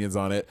guys' opinions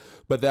on it.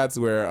 But that's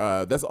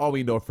where that's all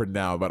we know for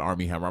now about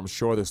Armie Hammer. I'm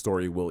sure the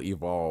story will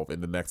evolve in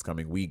the next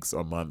coming weeks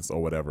or months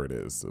or whatever it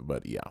is.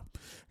 But yeah,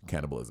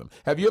 cannibalism.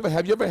 Have you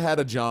ever had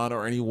a John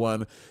or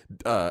anyone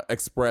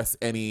express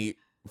any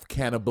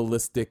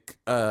cannibalistic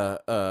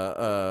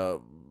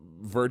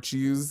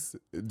virtues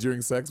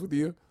during sex with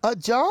you?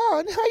 John,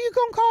 how you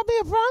gonna call me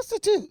a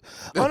prostitute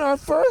on our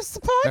first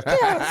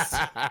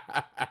podcast?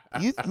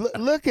 You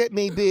look at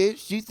me,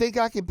 bitch. You think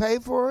I can pay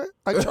for it?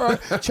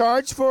 I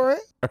charge for it?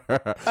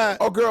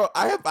 Oh, girl,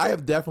 I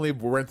have definitely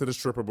rented a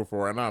stripper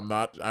before, and I'm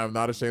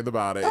not ashamed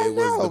about it. It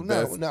was the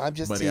best I'm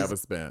just money teasing. I ever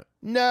spent.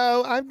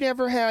 No, I've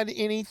never had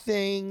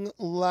anything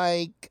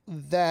like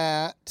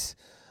that.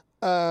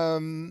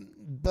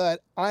 But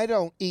I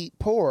don't eat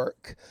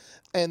pork.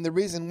 And the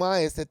reason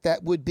why is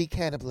that would be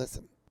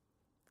cannibalism.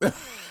 That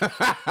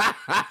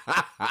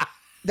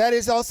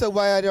is also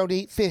why I don't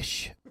eat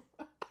fish.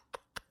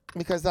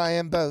 Because I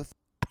am both.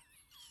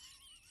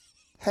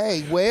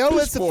 Hey, whale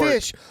is a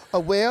fish. A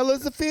whale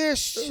is a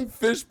fish.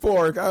 Fish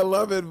pork. I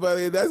love it,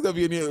 buddy. That's going to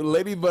be a new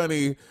Lady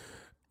Bunny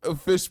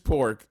fish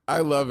pork. I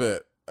love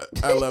it.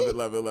 I love it,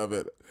 love it, love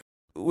it.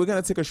 We're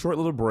going to take a short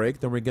little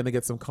break. Then we're going to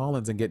get some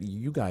call-ins and get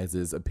you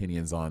guys'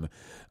 opinions on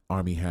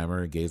Armie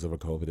Hammer, gays over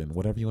COVID, and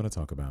whatever you want to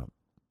talk about.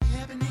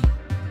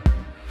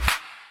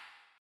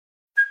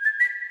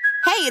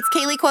 Hey, it's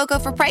Kaylee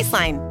Cuoco for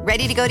Priceline.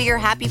 Ready to go to your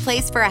happy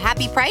place for a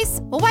happy price?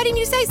 Well, why didn't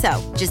you say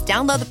so? Just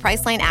download the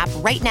Priceline app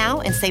right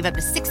now and save up to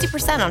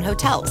 60% on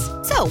hotels.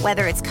 So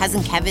whether it's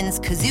Cousin Kevin's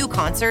Kazoo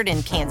Concert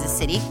in Kansas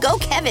City, go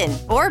Kevin,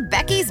 or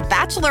Becky's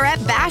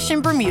Bachelorette Bash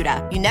in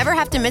Bermuda, you never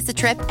have to miss a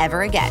trip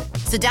ever again.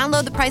 So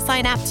download the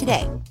Priceline app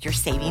today. Your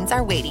savings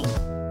are waiting.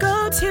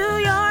 Go to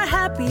your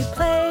happy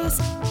place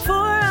for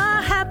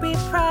a happy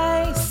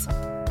price.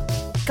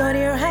 Go to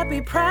your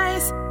happy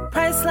price,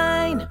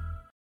 Priceline.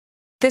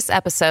 This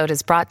episode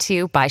is brought to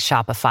you by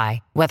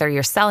Shopify. Whether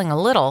you're selling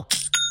a little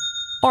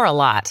or a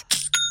lot,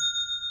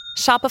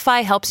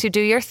 Shopify helps you do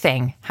your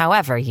thing,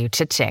 however you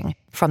cha-ching.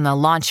 From the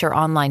launch your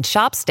online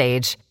shop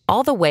stage,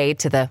 all the way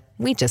to the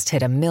we just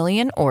hit 1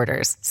 million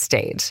orders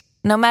stage.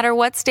 No matter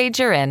what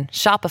stage you're in,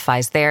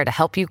 Shopify's there to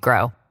help you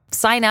grow.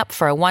 Sign up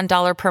for a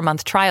 $1 per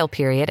month trial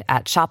period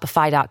at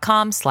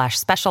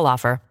shopify.com/special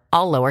offer,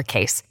 all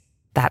lowercase.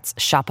 That's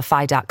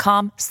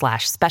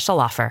shopify.com/special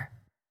offer.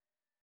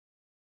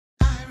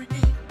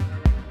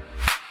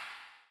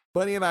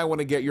 Bunny and I want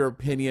to get your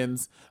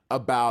opinions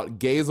about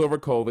Gays Over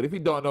COVID. If you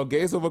don't know,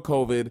 Gays Over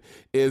COVID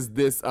is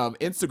this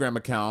Instagram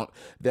account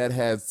that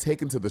has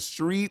taken to the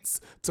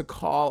streets to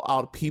call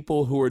out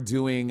people who are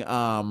doing,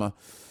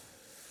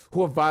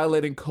 who are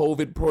violating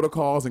COVID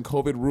protocols and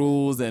COVID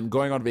rules and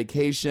going on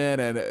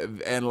vacation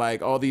and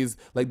like all these,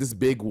 like this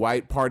big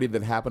white party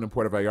that happened in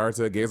Puerto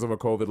Vallarta. Gays Over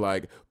COVID,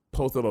 like,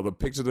 posted all the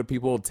pictures of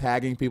people,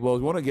 tagging people. We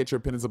want to get your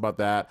opinions about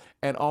that.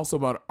 And also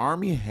about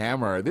Armie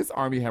Hammer. This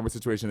Armie Hammer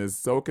situation is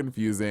so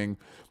confusing.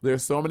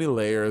 There's so many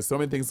layers, so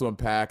many things to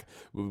unpack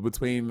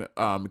between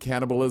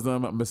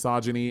cannibalism,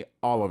 misogyny,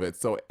 all of it.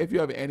 So if you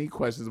have any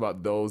questions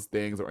about those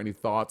things or any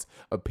thoughts,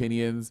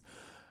 opinions,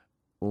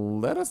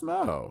 let us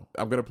know.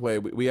 I'm going to play.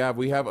 We have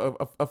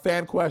a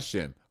fan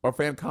question or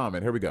fan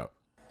comment. Here we go.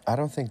 I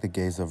don't think the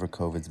gays over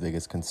COVID's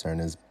biggest concern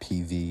is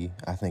PV.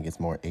 I think it's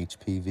more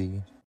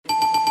HPV.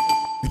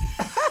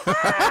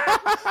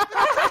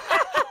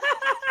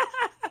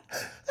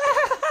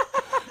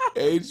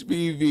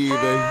 HPV,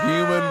 the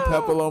human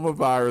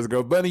papillomavirus,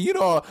 girl. Bunny,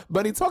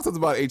 talk to us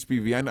about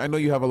HPV. I know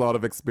you have a lot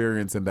of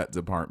experience in that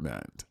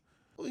department.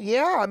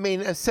 Yeah, I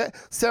mean,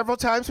 several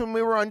times when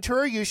we were on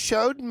tour, you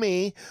showed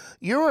me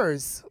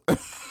yours.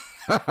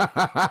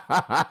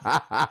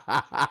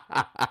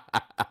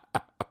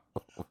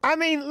 I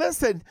mean,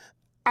 listen,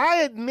 I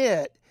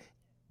admit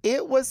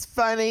it was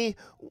funny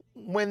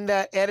when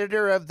that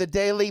editor of the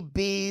Daily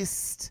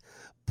Beast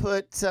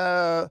put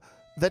the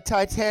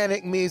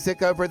Titanic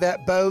music over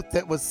that boat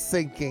that was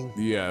sinking.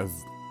 Yes,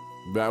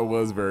 that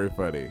was very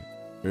funny.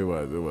 It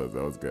was.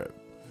 That was good.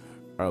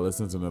 All right,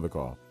 listen to another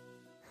call.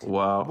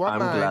 Well, I'm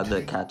glad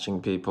they're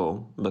catching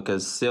people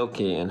because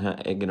Silky and her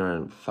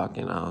ignorant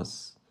fucking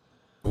ass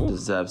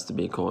deserves to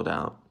be called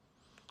out.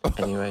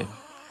 Anyway,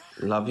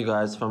 love you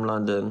guys from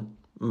London.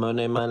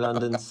 Monet, my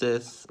London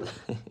sis.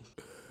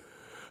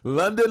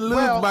 London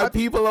Luke, my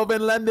people over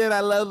in London. I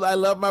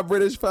love my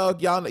British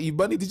folk. Y'all,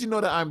 Bunny, did you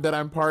know that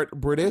I'm part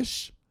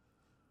British?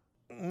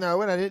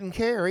 No, and I didn't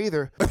care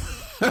either.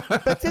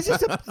 But this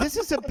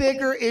is a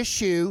bigger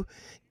issue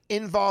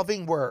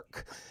involving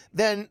work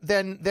than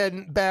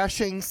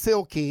bashing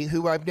Silky,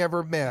 who I've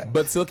never met.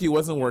 But Silky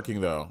wasn't working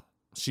though.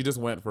 She just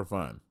went for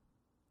fun.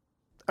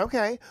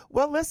 Okay.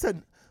 Well,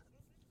 listen.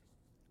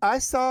 I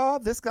saw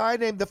this guy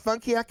named the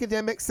Funky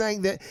Academic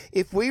saying that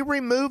if we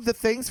remove the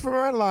things from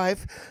our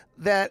life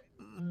that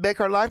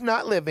make our life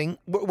not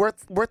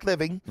worth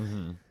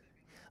living,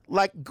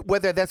 like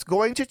whether that's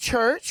going to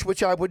church,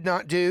 which I would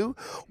not do,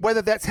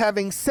 whether that's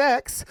having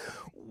sex,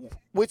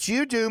 which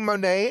you do,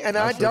 Monet, and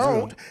I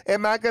don't,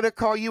 am I going to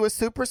call you a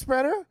super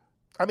spreader?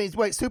 I mean,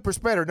 wait, super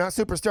spreader, not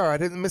superstar. I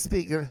didn't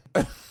misspeak.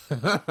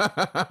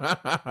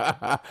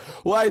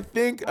 Well, I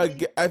think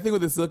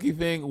with the Silky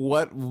thing,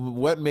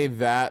 what made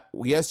that?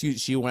 Yes,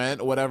 she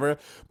went, whatever.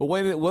 But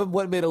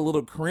what made it a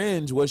little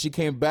cringe was she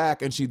came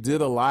back and she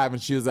did a live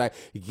and she was like,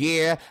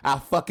 "Yeah, I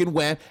fucking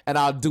went and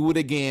I'll do it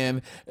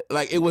again."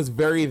 Like it was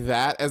very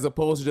that, as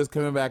opposed to just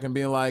coming back and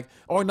being like,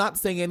 or not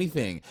saying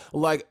anything,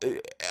 like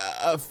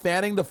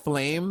fanning the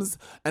flames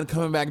and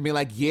coming back and being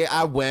like, "Yeah,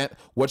 I went.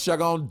 What y'all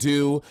gonna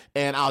do?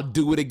 And I'll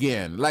do it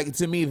again." Like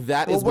to me,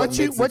 that is what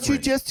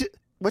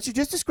you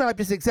just described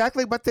is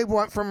exactly what they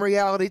want from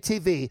reality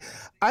TV.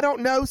 I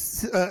don't know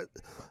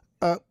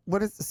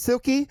what is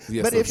Silky,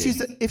 yes, but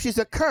Silky. if she's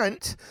a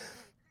cunt,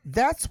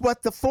 that's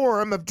what the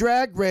forum of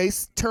Drag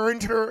Race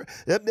turned her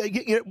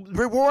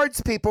rewards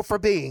people for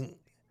being.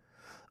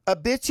 A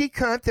bitchy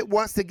cunt that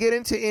wants to get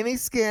into any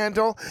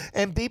scandal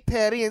and be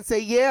petty and say,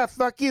 "Yeah,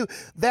 fuck you."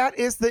 That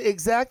is the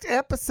exact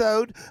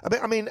episode.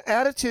 I mean,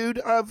 attitude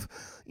of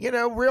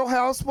Real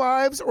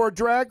Housewives or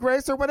Drag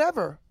Race or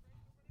whatever.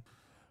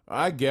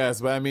 I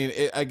guess, but I mean,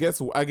 I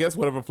guess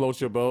whatever floats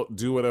your boat,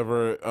 do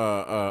whatever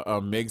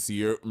makes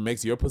your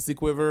pussy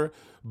quiver.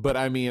 But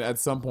I mean, at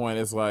some point,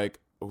 it's like,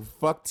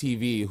 fuck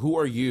TV. Who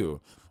are you?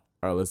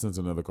 All right, listen to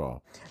another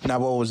call. Now,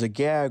 what was a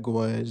gag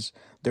was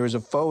there was a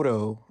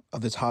photo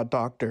of this hot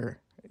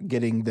doctor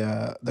getting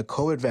the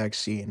COVID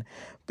vaccine,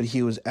 but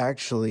he was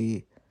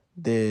actually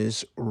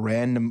this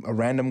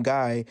random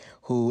guy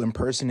who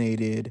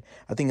impersonated,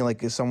 I think,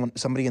 like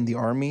somebody in the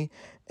army,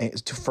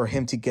 for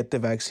him to get the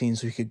vaccine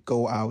so he could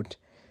go out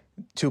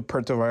to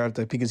Puerto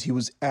Vallarta because he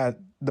was at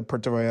the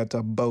Puerto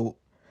Vallarta boat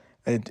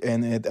and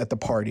at the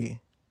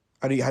party.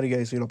 How do you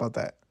guys feel about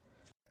that?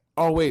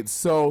 Oh, wait.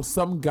 So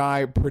some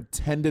guy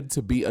pretended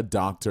to be a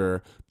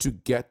doctor to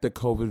get the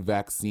COVID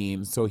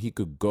vaccine so he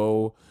could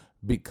go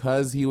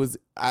because he was,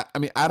 I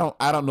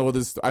don't know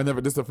this.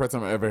 This is the first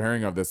time I'm ever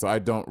hearing of this. So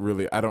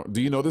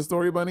do you know this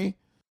story, Bunny?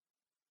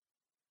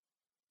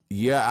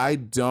 Yeah, I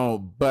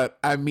don't. But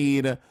I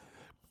mean,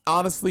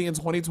 honestly, in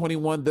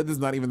 2021, that does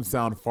not even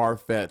sound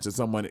far-fetched that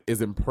someone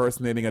is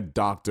impersonating a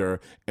doctor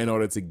in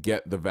order to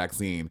get the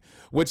vaccine,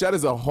 which that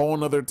is a whole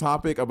nother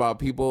topic about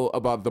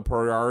the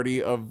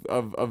priority of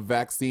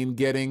vaccine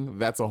getting.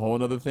 That's a whole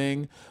nother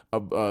thing,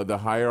 the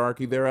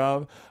hierarchy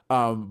thereof.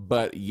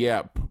 But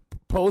yeah,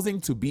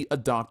 posing to be a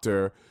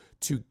doctor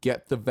to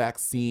get the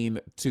vaccine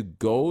to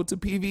go to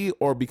PV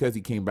or because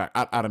he came back.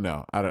 I don't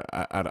know. I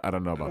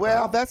don't know about that.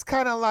 Well, that's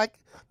kind of like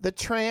the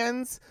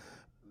trans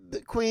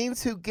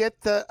queens who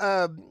get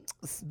the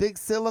big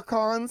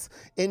silicons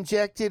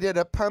injected at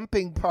a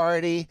pumping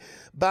party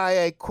by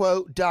a,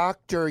 quote,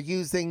 doctor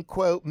using,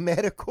 quote,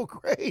 medical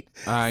grade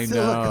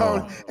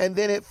silicone. And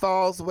then it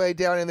falls way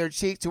down in their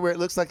cheek to where it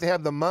looks like they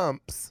have the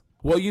mumps.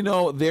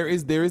 Well, there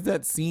is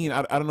that scene.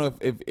 I don't know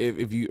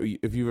if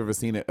you've ever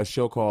seen it. A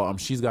show called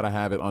She's Gotta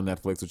Have It on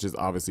Netflix, which is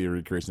obviously a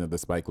recreation of the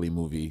Spike Lee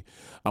movie.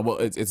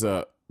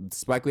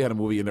 Spike Lee had a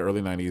movie in the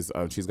early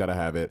 90s. She's Gotta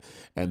Have It,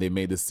 and they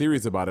made this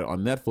series about it on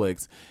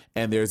Netflix.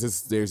 And there's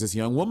this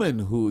young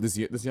woman this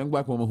young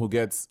black woman who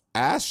gets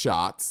ass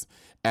shots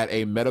at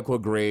a medical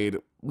grade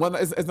well,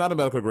 it's not a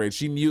medical grade.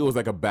 She knew it was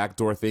like a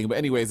backdoor thing. But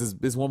anyways,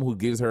 this woman who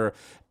gives her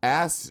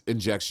ass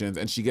injections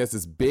and she gets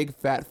this big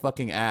fat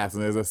fucking ass.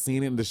 And there's a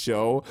scene in the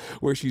show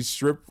where she's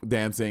strip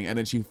dancing and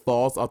then she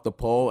falls off the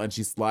pole and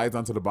she slides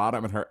onto the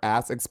bottom and her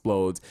ass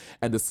explodes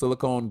and the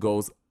silicone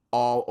goes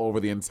all over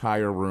the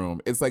entire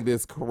room. It's like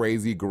this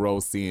crazy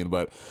gross scene.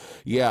 But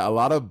yeah, a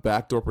lot of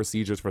backdoor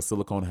procedures for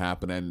silicone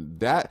happen, and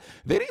that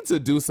they need to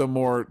do some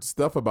more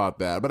stuff about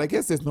that. But I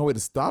guess there's no way to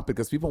stop it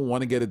because people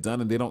want to get it done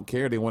and they don't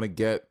care. They want to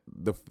get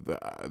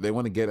they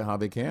want to get it how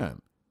they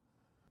can.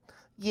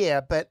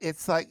 Yeah, but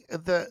it's like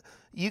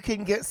you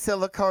can get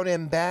silicone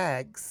in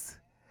bags,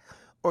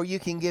 or you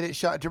can get it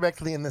shot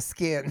directly in the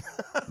skin.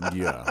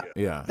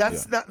 Yeah.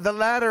 That's not, the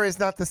latter is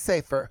not the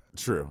safer.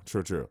 True.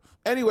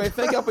 Anyway,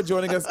 thank y'all for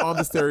joining us on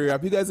the Stereo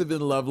app. You guys have been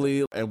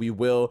lovely, and we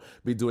will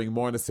be doing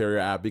more on the Stereo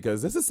app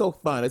because this is so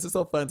fun. This is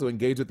so fun to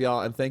engage with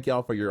y'all, and thank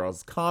y'all for your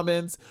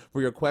comments,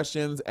 for your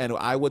questions, and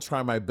I will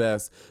try my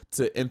best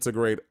to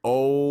integrate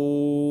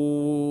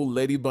old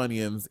Lady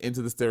Bunions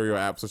into the Stereo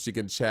app so she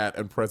can chat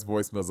and press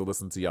voicemails to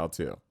listen to y'all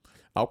too.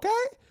 Okay?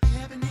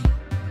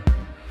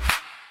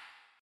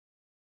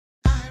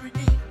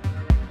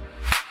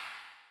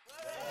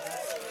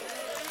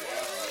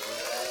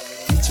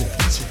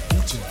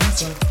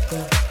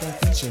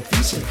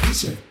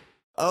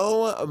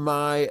 Oh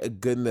my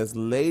goodness,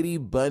 Lady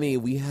Bunny,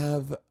 we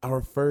have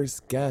our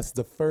first guest,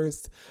 the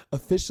first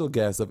official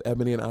guest of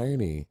Ebony and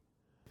Irony.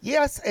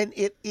 Yes, and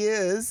it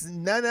is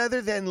none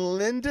other than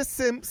Linda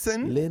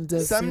Simpson,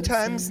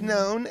 sometimes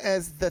known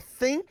as the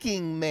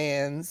thinking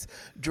man's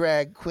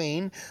drag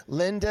queen.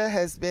 Linda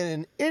has been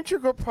an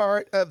integral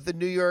part of the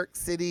New York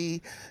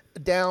City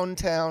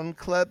downtown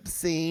club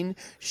scene.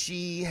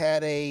 She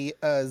had a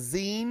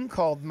zine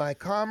called My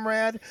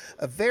Comrade,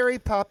 a very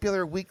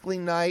popular weekly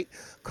night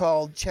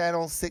called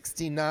Channel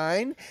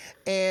 69,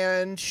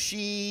 and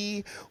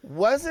she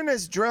wasn't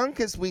as drunk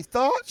as we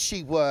thought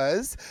she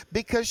was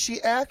because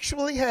she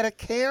actually had a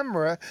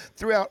camera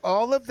throughout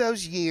all of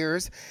those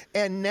years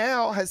and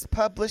now has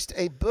published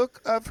a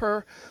book of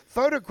her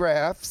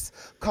photographs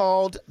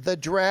called The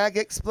Drag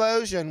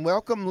Explosion.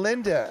 Welcome,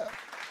 Linda.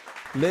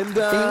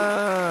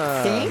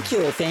 Thank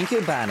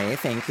you, Bonnie.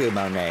 Thank you,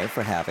 Monet,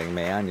 for having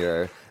me on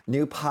your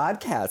new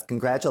podcast.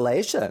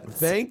 Congratulations.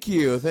 Thank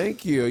you.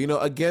 You know,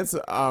 against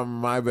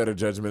my better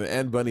judgment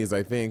and Bunny's,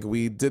 I think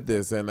we did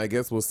this, and I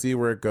guess we'll see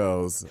where it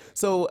goes.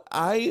 So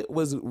I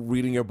was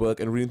reading your book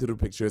and reading through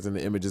the pictures and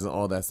the images and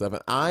all that stuff,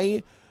 and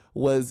I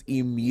was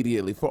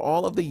immediately, for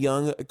all of the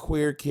young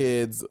queer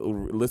kids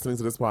listening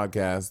to this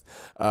podcast,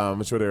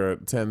 I'm sure there are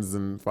tens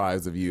and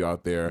fives of you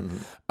out there.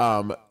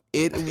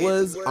 It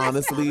was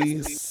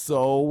honestly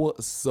so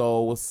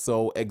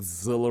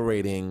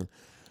exhilarating,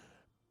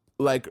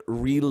 like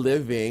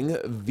reliving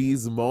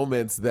these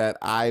moments that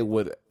I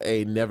would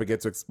never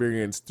get to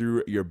experience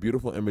through your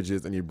beautiful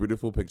images and your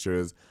beautiful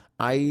pictures.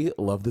 I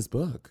love this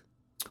book.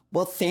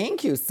 Well,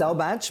 thank you so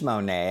much,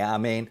 Monet. I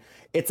mean,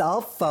 it's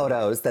all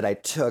photos that I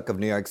took of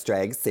New York's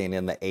drag scene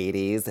in the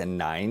 80s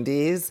and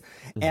 90s.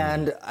 Mm-hmm.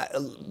 And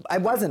I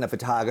wasn't a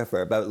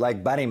photographer, but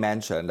like Bunny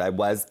mentioned, I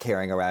was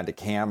carrying around a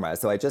camera.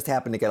 So I just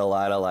happened to get a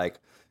lot of like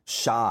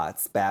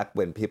shots back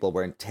when people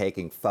weren't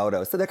taking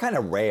photos. So they're kind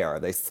of rare.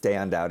 They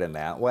stand out in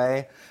that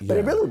way. Yeah. But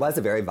it really was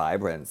a very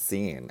vibrant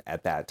scene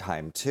at that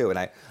time too. And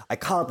I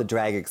call it the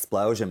drag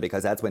explosion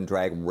because that's when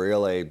drag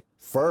really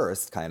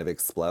first kind of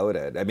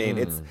exploded. I mean,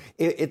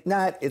 it's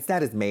not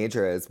as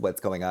major as what's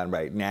going on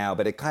right now,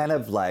 but it kind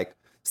of like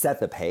set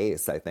the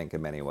pace, I think,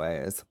 in many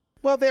ways.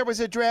 Well, there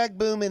was a drag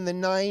boom in the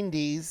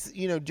 90s,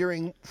 you know,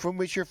 from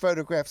which your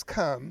photographs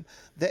come,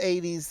 the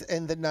 80s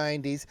and the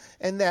 90s.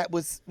 And that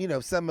was, you know,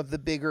 some of the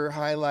bigger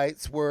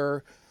highlights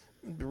were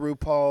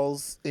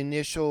RuPaul's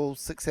initial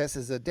success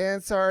as a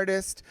dance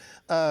artist.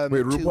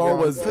 RuPaul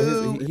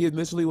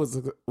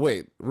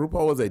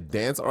was a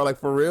dancer, or like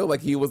for real?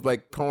 Like he was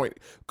like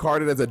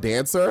carded as a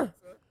dancer?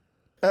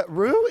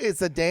 Ru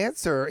is a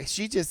dancer.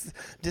 She just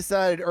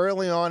decided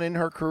early on in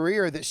her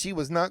career that she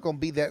was not going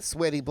to be that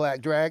sweaty black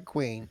drag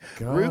queen.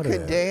 Ru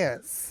can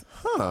dance.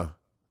 Huh.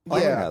 Yeah. I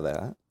didn't know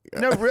that.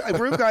 No,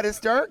 Ru got his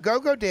start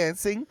go-go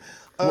dancing,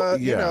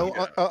 you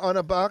know, on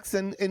a box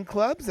in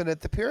clubs and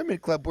at the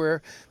Pyramid Club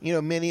where, you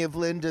know, many of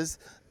Linda's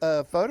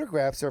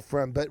photographs are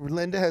from. But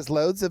Linda has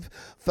loads of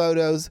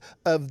photos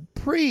of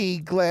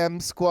pre-Glam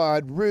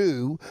Squad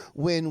Ru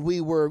when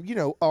we were, you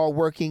know, all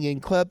working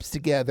in clubs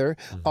together,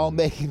 all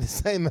making the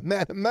same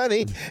amount of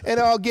money and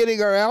all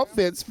getting our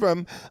outfits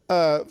from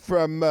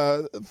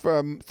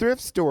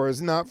thrift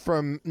stores, not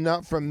from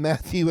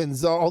Matthew and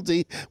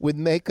Zaldi with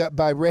makeup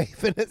by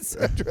Raven,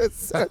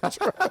 etc.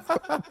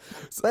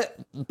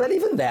 But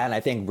even then,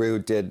 I think Ru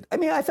did. I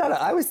mean, I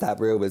always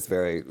thought Ru was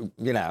very,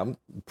 you know,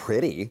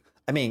 pretty.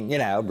 I mean, you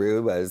know,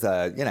 Ru was,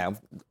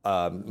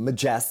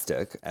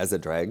 majestic as a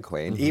drag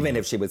queen, even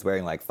if she was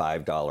wearing like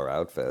 $5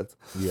 outfits.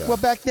 Yeah. Well,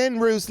 back then,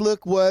 Ru's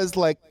look was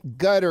like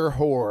gutter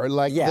whore,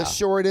 like the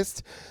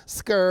shortest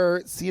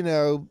skirts, you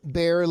know,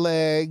 bare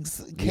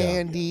legs,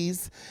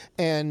 candies,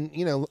 and,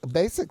 you know,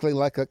 basically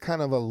like a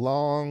kind of a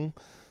long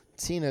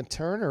Tina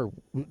Turner,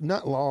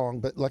 not long,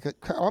 but like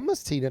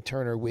almost Tina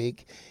Turner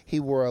wig. He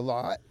wore a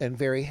lot and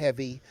very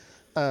heavy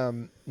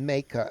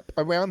makeup.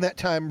 Around that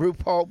time,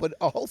 RuPaul would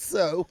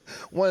also,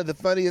 one of the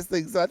funniest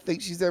things I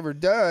think she's ever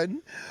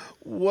done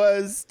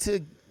was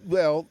to,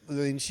 well, I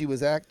mean, she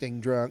was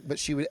acting drunk, but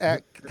she would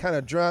act kind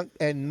of drunk,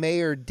 and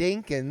Mayor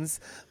Dinkins,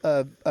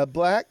 a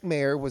black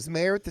mayor, was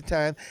mayor at the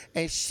time,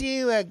 and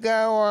she would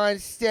go on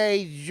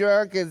stage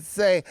drunk and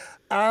say,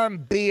 "I'm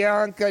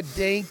Bianca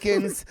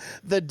Dinkins,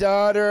 the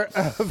daughter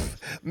of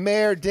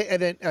Mayor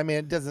Dinkins." I mean,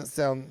 it doesn't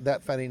sound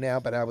that funny now,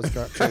 but I was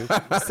drunk too.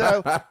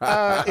 So,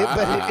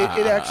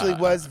 it actually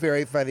was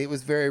very funny. It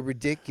was very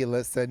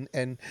ridiculous,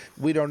 and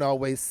we don't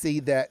always see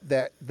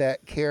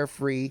that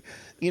carefree,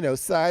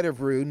 side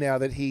of Rue now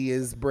that he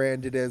is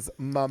branded as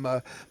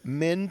Mama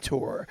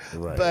Mentor.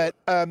 Right. But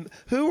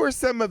who were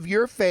some of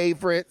your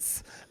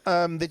favorites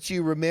that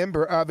you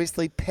remember?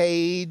 Obviously,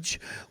 Paige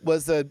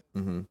was a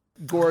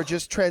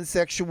gorgeous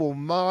transsexual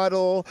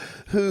model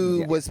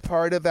who was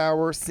part of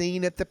our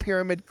scene at the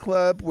Pyramid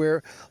Club,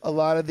 where a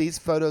lot of these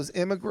photos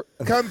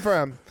come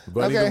from.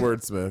 Bunny the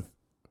wordsmith.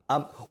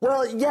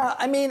 Well, yeah,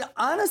 I mean,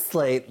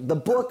 honestly, the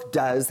book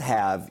does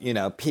have,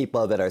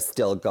 people that are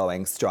still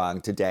going strong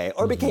today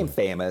or became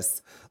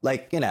famous,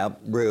 like,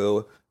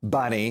 Rue,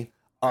 Bunny,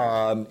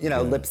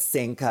 Lip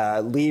Sync,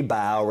 Lee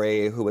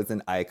Bowery, who was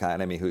an icon,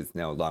 who's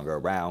no longer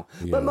around.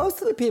 Yeah. But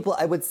most of the people,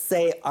 I would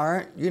say,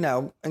 aren't,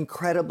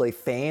 incredibly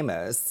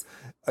famous.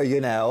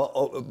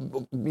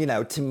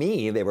 To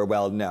me, they were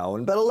well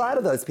known, but a lot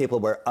of those people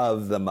were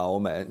of the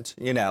moment,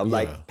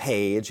 like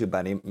Paige, who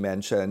Bunny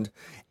mentioned.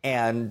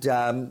 And,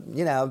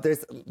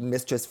 there's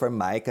Mistress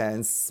Formica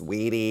and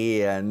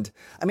Sweetie and,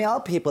 all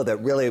people that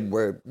really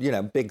were,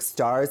 big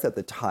stars at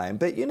the time.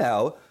 But,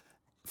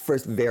 for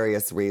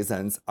various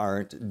reasons,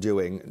 aren't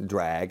doing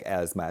drag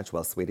as much.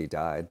 Well, Sweetie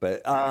died,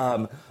 but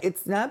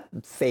it's not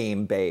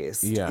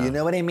fame-based. Yeah. You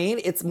know what I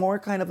mean? It's more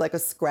kind of like a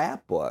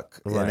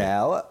scrapbook,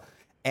 right.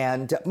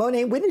 And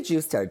Monet, when did you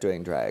start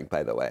doing drag,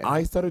 by the way?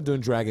 I started doing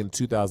drag in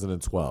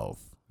 2012.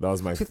 That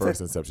was my first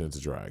inception into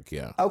drag,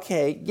 yeah.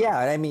 Okay,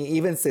 yeah.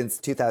 Even since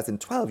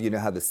 2012, you know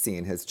how the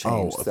scene has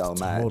changed so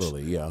much.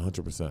 Totally, yeah,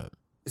 100%.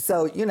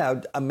 So,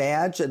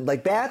 imagine,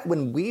 like back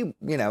when we,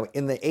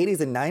 in the 80s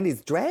and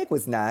 90s, drag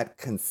was not,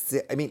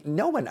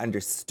 no one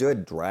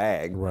understood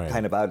drag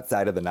kind of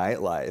outside of the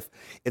nightlife.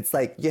 It's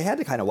like you had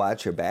to kind of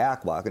watch your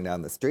back walking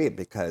down the street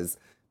because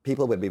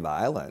people would be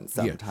violent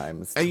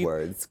sometimes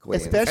towards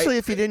queens. Especially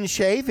if you didn't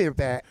shave your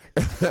back.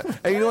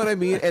 And you know what I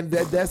mean? And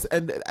that's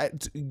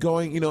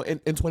going, in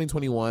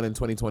 2021 and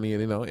 2020,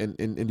 and,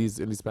 in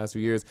these past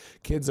few years,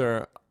 kids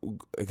are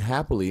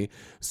happily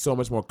so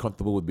much more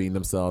comfortable with being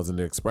themselves and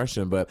their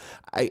expression. But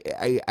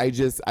I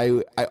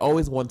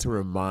always want to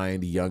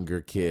remind younger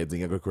kids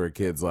and younger queer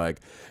kids, like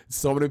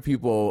so many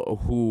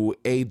people who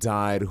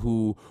died,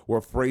 who were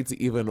afraid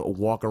to even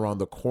walk around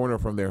the corner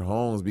from their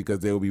homes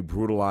because they would be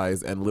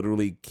brutalized and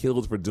literally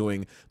killed for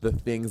doing the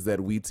things that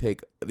we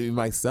take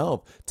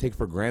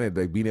for granted,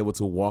 like being able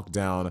to walk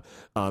down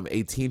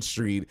 18th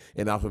Street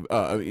and off of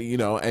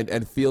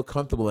and feel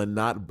comfortable and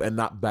not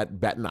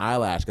bat an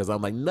eyelash, because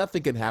I'm like,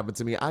 nothing can happen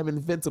to me. I'm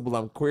invincible.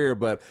 I'm queer.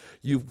 But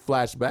you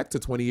flash back to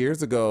 20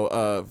 years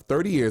ago,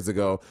 30 years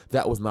ago,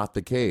 that was not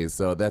the case.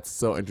 So that's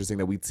so interesting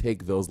that we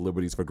take those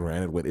liberties for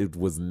granted when it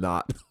was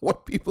not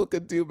what people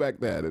could do back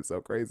then. It's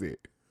so crazy.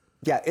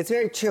 Yeah, it's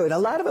very true. And a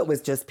lot of it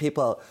was just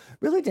people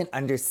really didn't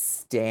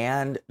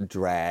understand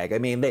drag.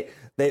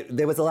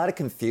 There was a lot of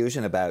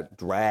confusion about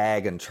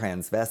drag and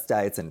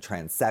transvestites and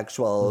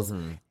transsexuals.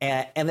 Mm-hmm.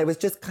 And there was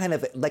just kind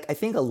of, like, I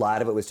think a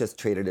lot of it was just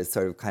treated as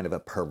sort of kind of a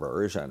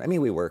perversion.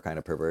 We were kind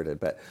of perverted,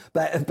 but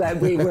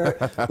we were,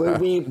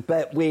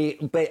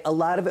 but a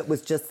lot of it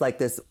was just like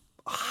this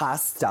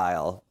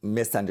hostile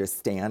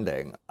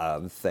misunderstanding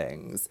of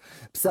things.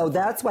 So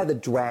that's why the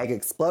drag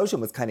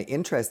explosion was kind of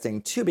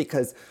interesting too,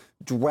 because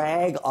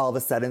drag all of a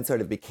sudden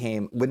sort of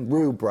became, when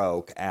Rue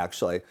broke,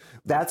 actually,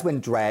 that's when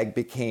drag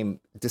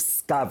became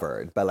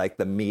discovered by like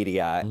the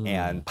media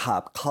and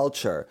pop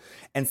culture.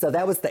 And so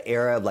that was the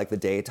era of like the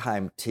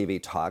daytime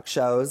TV talk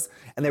shows.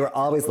 And they were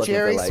always looking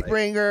Jerry for like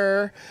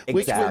Springer,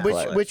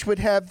 exactly. which would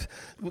have,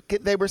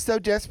 they were so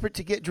desperate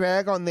to get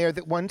drag on there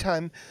that one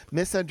time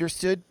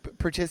Misunderstood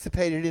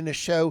participated in a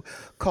show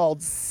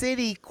called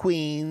City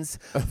Queens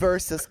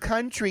versus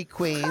Country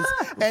Queens.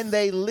 And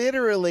they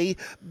literally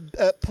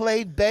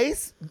played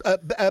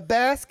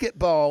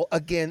basketball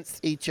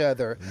against each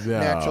other. No.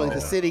 Naturally,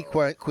 the City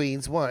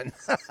Queens won.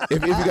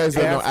 If you guys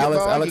don't know,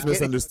 Alex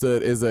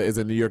Misunderstood is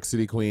a New York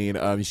City queen.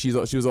 She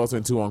was also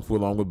in Tu Wong Fu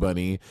along with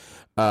Bunny,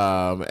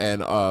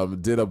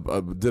 and did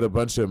a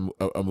bunch of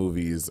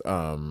movies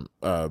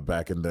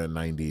back in the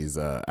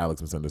 90s.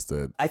 Alex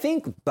Misunderstood. I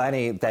think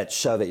Bunny, that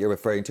show that you're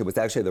referring to, was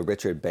actually the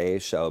Richard Bay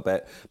show,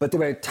 but there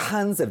were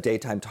tons of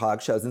daytime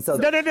talk shows, and so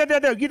no.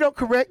 You don't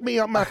correct me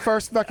on my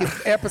first fucking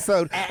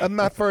episode of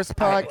my first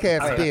podcast.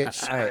 podcast,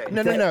 bitch. All right.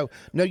 No.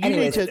 You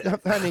Anyways, need to,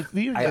 honey.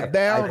 You I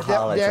bow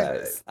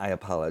apologize. I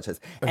apologize.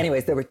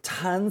 Anyways, there were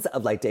tons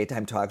of like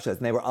daytime talk shows,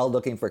 and they were all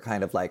looking for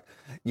kind of like,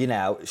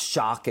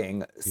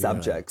 shocking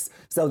subjects.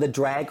 So the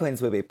drag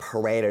queens would be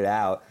paraded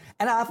out,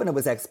 and often it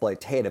was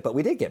exploitative, but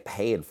we did get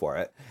paid for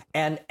it,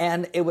 and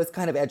it was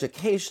kind of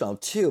educational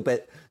too.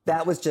 But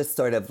that was just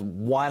sort of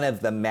one of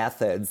the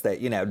methods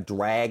that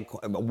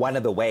one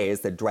of the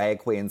ways that drag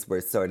queens were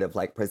sort of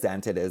like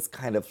presented as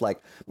kind of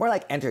like more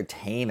like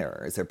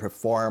entertainers or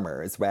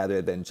performers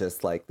rather than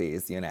just like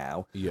these,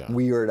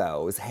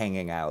 weirdos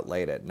hanging out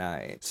late at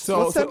night.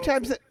 So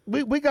sometimes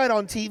we got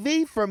on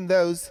TV from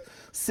those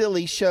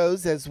silly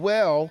shows as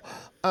well.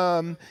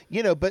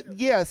 But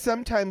yeah,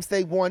 sometimes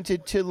they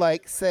wanted to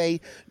like say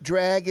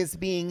drag is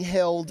being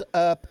held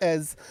up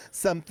as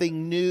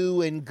something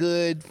new and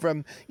good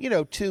from,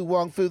 To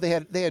Wong Fu.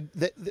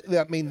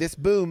 This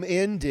boom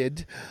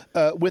ended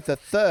with a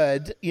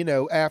thud,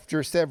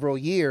 after several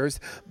years.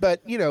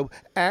 But,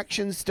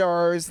 action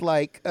stars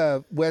like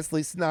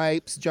Wesley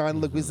Snipes,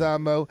 John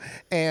Leguizamo,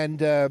 and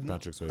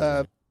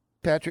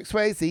Patrick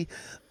Swayze,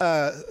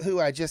 who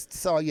I just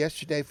saw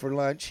yesterday for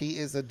lunch. He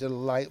is a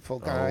delightful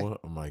guy. Oh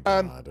my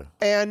God.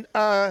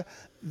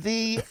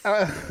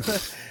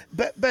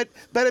 But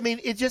I mean,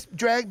 it just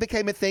drag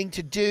became a thing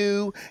to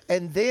do,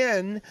 and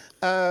then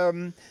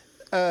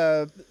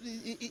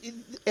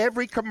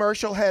every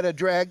commercial had a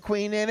drag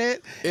queen in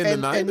it.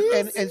 In the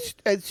 90s?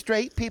 And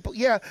straight people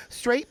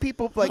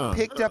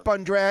picked up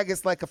on drag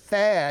as like a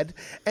fad,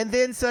 and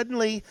then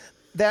suddenly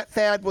that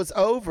fad was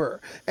over,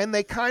 and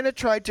they kind of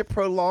tried to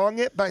prolong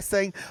it by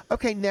saying,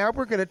 okay, now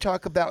we're going to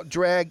talk about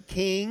drag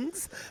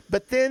kings,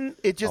 but then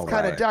it just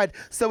kind of died.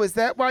 So is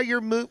that why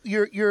your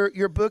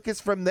book is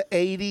from the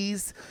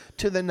 80s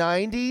to the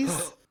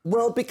 90s?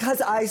 Well,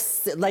 because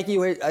like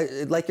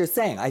you're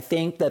saying, I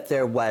think that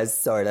there was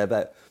sort of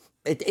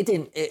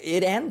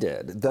it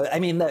ended.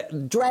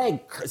 The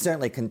drag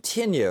certainly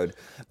continued,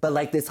 but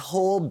like this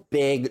whole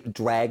big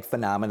drag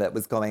phenomenon that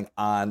was going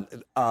on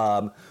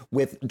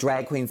with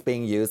drag queens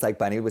being used, like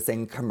Bunny was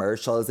saying,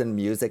 commercials and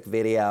music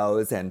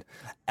videos, and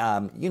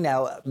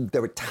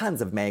there were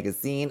tons of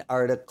magazine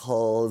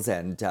articles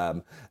and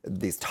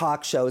these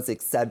talk shows,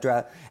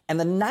 etc. And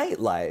the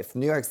nightlife,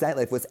 New York's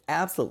nightlife, was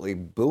absolutely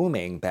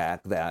booming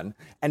back then,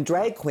 and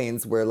drag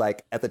queens were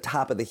like at the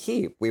top of the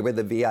heap. We were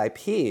the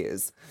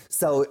VIPs,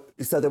 so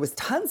there was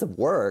tons of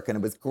work, and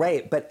it was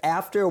great. But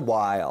after a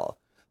while,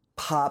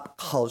 pop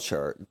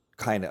culture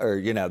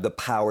the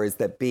powers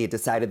that be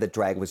decided that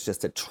drag was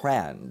just a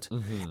trend.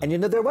 Mm-hmm.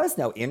 And, there was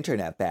no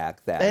internet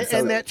back then.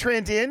 And that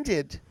trend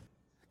ended.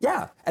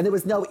 Yeah, and there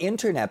was no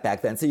internet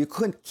back then, so you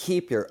couldn't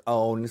keep your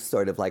own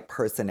sort of like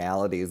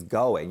personalities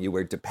going. You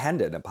were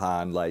dependent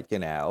upon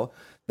the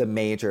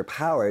major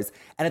powers.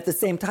 And at the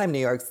same time, New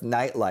York's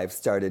nightlife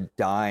started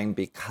dying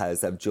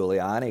because of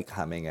Giuliani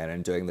coming in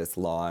and doing this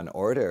Law and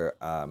Order,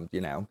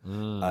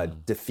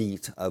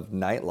 defeat of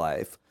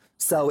nightlife.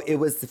 So it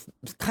was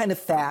kind of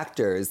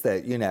factors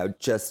that,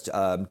 just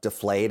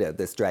deflated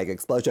this drag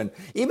explosion.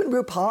 Even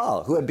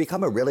RuPaul, who had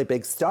become a really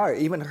big star,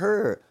 even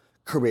her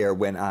career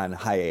went on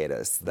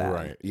hiatus then.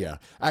 Right, yeah.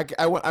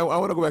 I want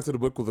to go back to the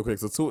book real quick.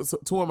 So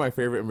two of my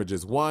favorite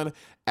images. One,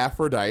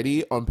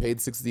 Aphrodite on page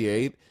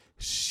 68.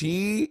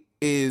 She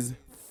is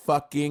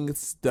fucking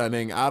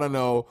stunning. I don't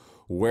know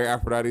where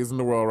Aphrodite is in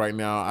the world right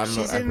now. I don't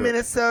know. She's in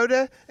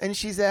Minnesota, and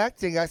she's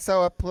acting. I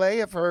saw a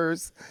play of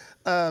hers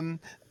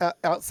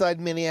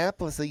outside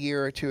Minneapolis a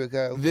year or two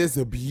ago. This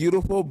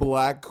beautiful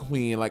black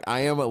queen. Like,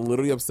 I am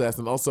literally obsessed.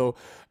 And also,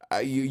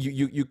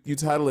 you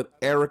title it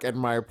Eric at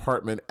My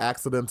Apartment,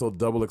 Accidental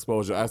Double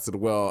Exposure. I said,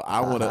 well, I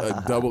want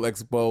to double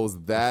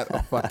expose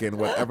that fucking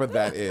whatever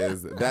that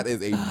is. That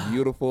is a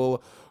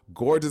beautiful,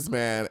 gorgeous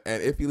man.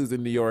 And if he lives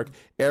in New York,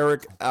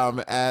 Eric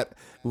at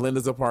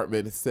Linda's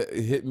apartment,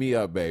 hit me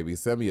up, baby.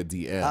 Send me a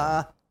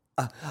DM.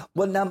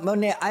 Well, now,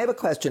 Monet, I have a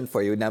question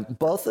for you. Now,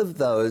 both of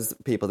those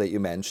people that you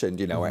mentioned,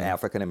 are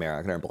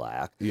African-American or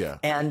Black. Yeah.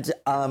 And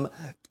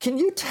can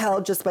you tell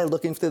just by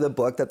looking through the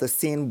book that the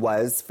scene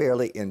was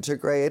fairly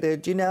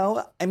integrated,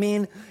 I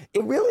mean,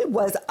 it really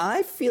was.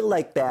 I feel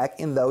like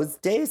back in those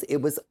days, it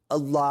was a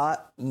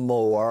lot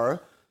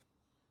more...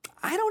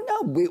 I don't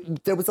know.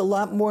 There was a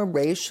lot more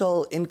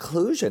racial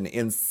inclusion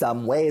in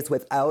some ways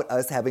without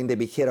us having to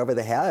be hit over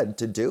the head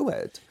to do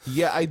it.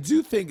 Yeah, I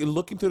do think,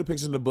 looking through the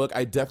pictures in the book,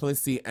 I definitely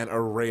see an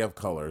array of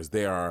colors.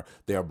 They are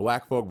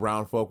black folk,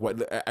 brown folk.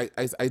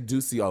 I do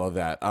see all of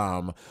that.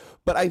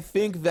 But I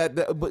think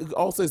but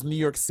also it's New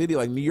York City.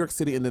 Like, New York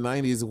City in the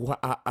 90s,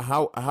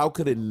 how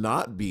could it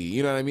not be?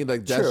 You know what I mean?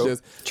 Like,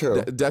 that's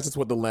True. That's just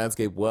what the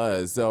landscape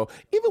was. So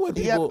even when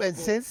people... Yep, and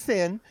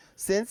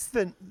since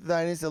the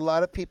 90s, a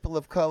lot of people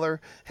of color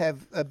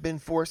have been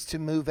forced to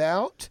move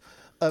out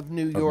of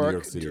New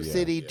York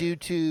City due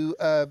to,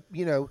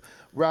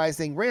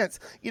 rising rents.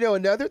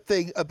 Another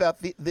thing about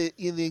the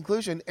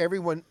inclusion,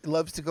 everyone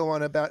loves to go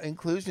on about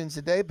inclusion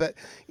today, but,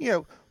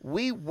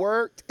 we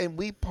worked and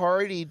we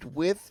partied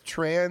with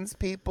trans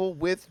people,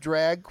 with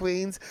drag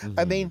queens.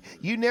 I mean,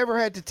 you never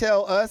had to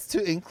tell us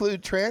to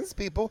include trans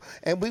people,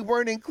 and we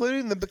weren't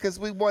including them because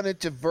we wanted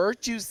to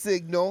virtue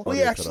signal.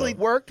 We actually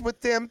worked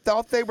with them,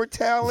 thought they were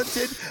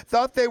talented,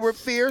 thought they were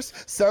fierce.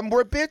 Some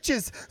were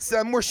bitches,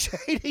 some were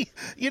shady,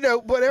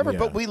 whatever,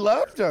 but we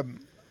loved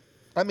them.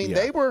 I mean,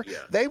 they were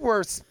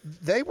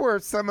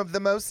some of the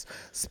most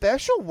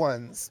special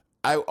ones.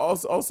 I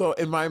also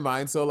in my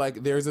mind, so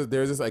like there's this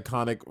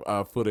iconic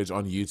footage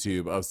on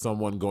YouTube of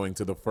someone going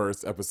to the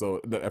first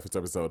episode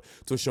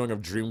to a showing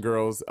of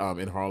Dreamgirls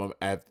in Harlem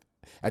at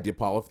the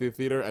Apollo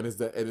Theater, and it's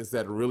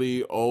that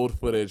really old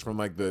footage from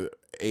like the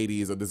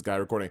 80s of this guy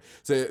recording.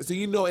 So in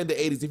the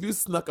 80s, if you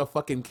snuck a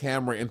fucking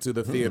camera into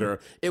the theater,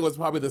 it was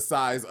probably the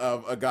size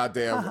of a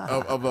goddamn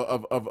of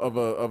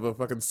a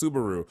fucking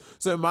Subaru.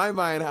 So in my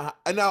mind,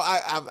 now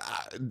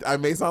I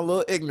may sound a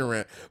little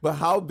ignorant, but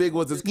how big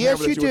was this camera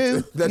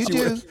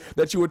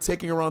that you were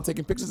taking around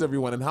taking pictures of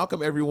everyone, and how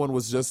come everyone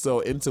was just so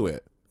into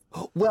it?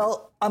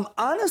 Well,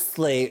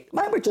 honestly,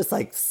 mine were just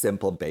like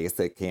simple,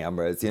 basic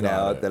cameras,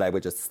 that I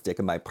would just stick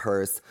in my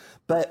purse.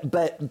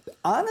 But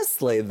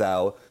honestly,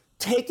 though,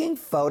 taking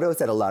photos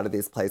at a lot of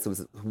these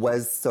places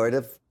was sort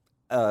of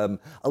a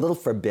little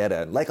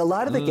forbidden. Like a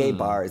lot of the gay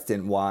bars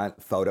didn't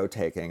want photo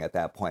taking at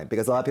that point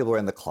because a lot of people were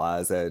in the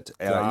closet.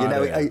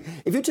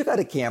 If you took out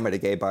a camera at a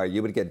gay bar,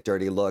 you would get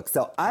dirty looks.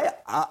 So I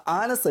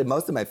honestly,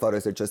 most of my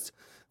photos are just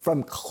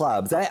from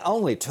clubs. I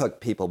only took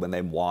people when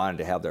they wanted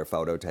to have their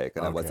photo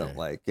taken. I wasn't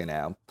like,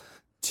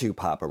 too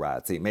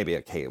paparazzi, maybe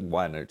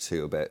one or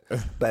two, but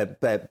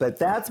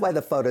that's why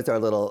the photos are a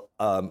little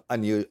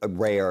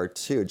rare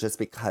too, just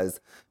because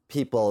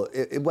people,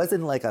 it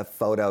wasn't like a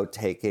photo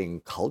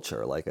taking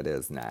culture like it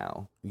is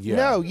now. Yeah.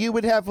 No, you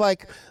would have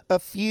like a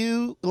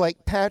few,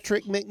 like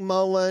Patrick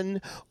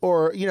McMullen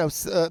or,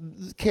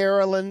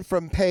 Carolyn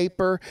from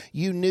Paper.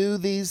 You knew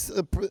these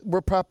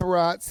were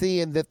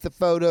paparazzi and that the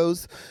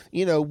photos,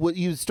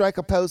 you strike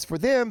a pose for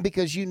them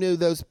because you knew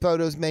those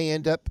photos may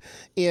end up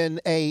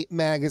in a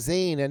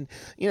magazine. And,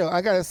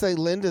 I got to say,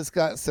 Linda's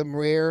got some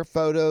rare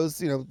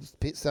photos,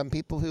 some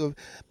people who have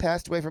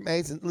passed away from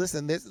AIDS. And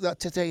listen, to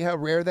tell you how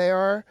rare they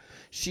are,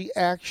 she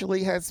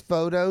actually has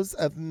photos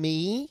of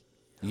me.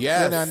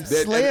 Yes. When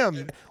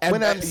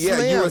I'm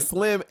slim. You were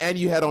slim and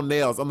you had on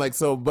nails. I'm like,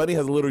 so Bunny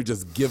has literally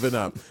just given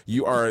up.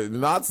 You are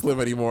not slim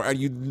anymore. And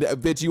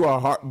you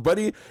are hard.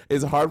 Bunny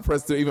is hard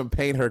pressed to even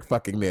paint her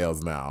fucking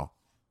nails now.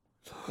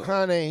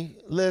 Honey,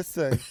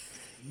 listen.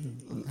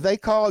 They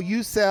call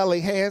you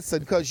Sally Hansen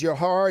because you're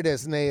hard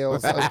as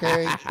nails,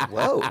 okay?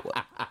 Whoa.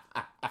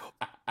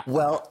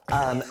 Well,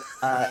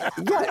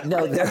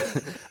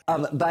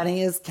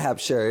 Bunny is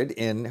captured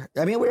in,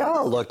 we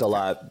all looked a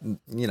lot,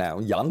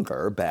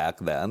 younger back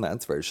then,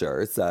 that's for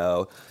sure.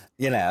 So,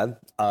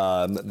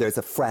 there's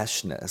a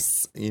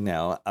freshness,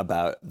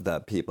 about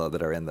the people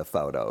that are in the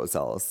photos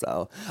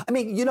also.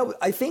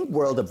 I think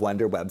World of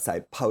Wonder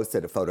website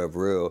posted a photo of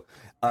Rue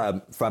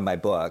from my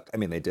book.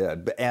 They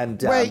did.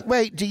 And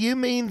wait, do you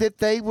mean that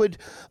they would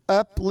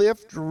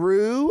uplift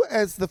Rue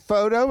as the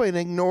photo and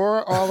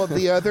ignore all of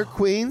the other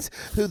queens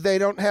who they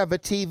don't have a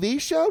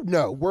TV show?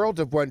 No, World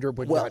of Wonder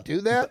would not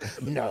do that.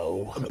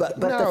 No. But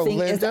no, the thing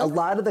Linda. is, a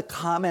lot of the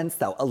comments,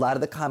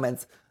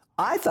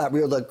 I thought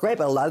Rue looked great,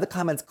 but a lot of the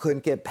comments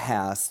couldn't get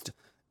past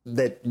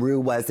that Rue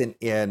wasn't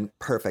in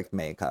perfect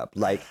makeup,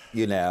 like,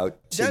 today.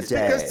 That's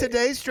because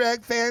today's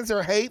drag fans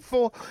are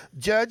hateful,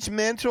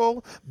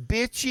 judgmental,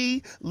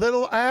 bitchy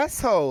little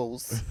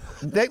assholes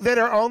that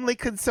are only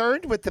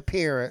concerned with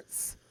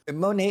appearance.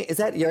 Monet, is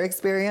that your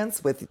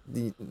experience with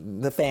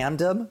the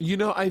fandom?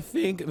 I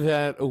think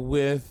that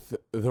with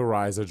the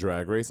rise of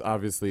Drag Race,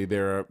 obviously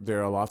there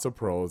are lots of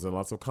pros and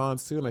lots of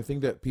cons too. And I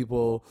think that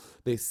people,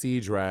 they see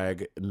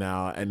drag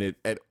now, and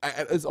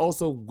it's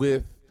also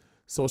with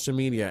social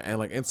media and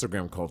like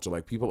Instagram culture.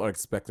 Like people are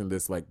expecting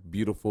this like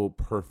beautiful,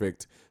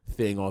 perfect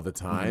thing all the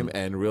time,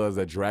 and realize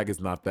that drag is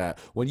not that.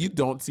 When you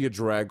don't see a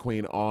drag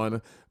queen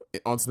on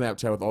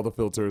Snapchat with all the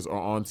filters or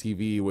on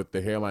TV with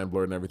the hairline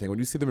blurred and everything, when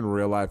you see them in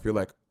real life, you're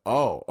like,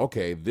 oh,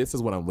 okay, this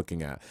is what I'm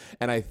looking at.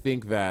 And I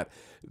think that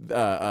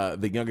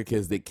the younger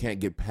kids, they can't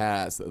get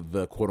past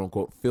the quote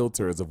unquote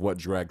filters of what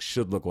drag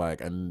should look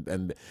like, and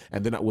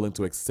they're not willing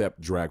to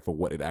accept drag for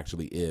what it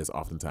actually is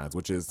oftentimes,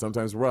 which is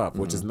sometimes rough,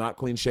 which is not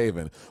clean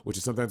shaven, which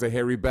is sometimes a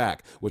hairy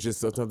back, which is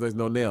sometimes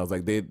no nails.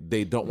 Like they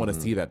don't want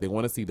to see that. They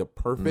want to see the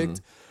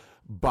perfect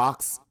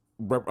box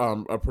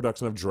a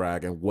production of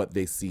drag and what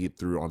they see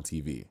through on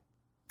TV.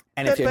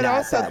 And if you're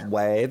not that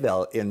way,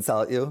 they'll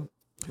insult you.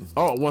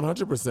 Oh,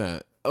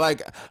 100%.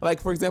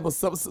 Like for example,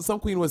 some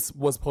queen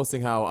was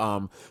posting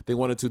how they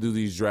wanted to do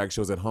these drag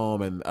shows at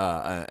home,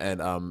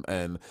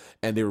 and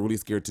they were really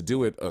scared to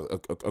do it.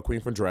 A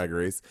queen from Drag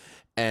Race,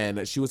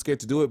 And she was scared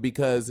to do it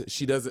because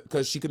she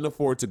couldn't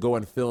afford to go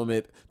and film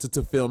it,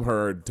 to film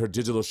her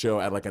digital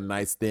show at like a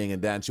nice thing.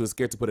 And then she was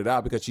scared to put it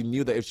out because she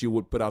knew that if she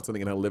would put out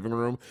something in her living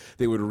room,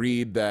 they would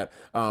read that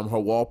her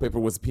wallpaper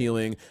was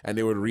peeling, and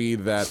they would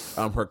read that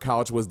her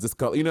couch was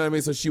discolored. You know what I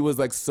mean? So she was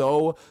like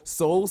so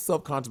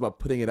self-conscious about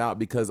putting it out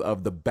because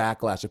of the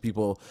backlash of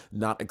people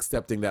not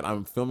accepting that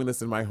I'm filming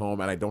this in my home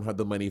and I don't have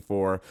the money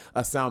for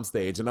a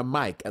soundstage and a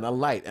mic and a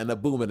light and a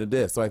boom and a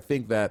this. So I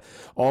think that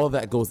all of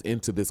that goes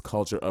into this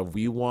culture of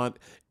we want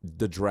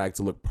the drag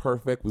to look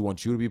perfect. We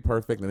want you to be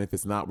perfect. And if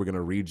it's not, we're going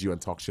to read you and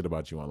talk shit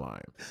about you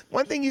online.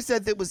 One thing you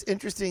said that was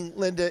interesting,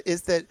 Linda,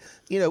 is that,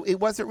 it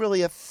wasn't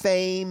really a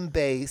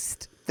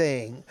fame-based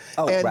thing.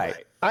 Oh, and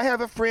right. I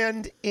have a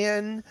friend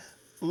in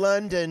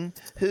London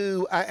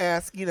who I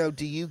asked,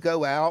 do you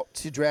go out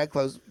to drag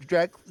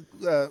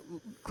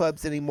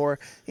clubs anymore?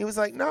 He was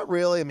like, not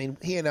really. I mean,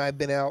 he and I have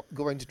been out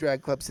going to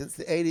drag clubs since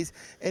the 80s.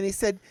 And he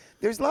said,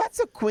 there's lots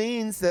of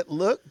queens that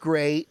look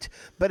great,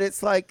 but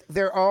it's like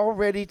they're all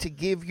ready to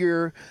give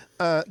you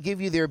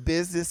their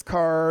business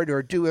card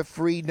or do a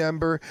free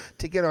number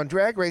to get on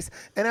Drag Race.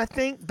 And I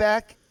think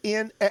back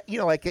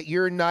like at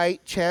your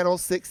night, Channel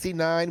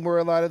 69, where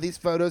a lot of these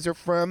photos are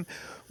from,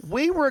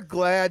 we were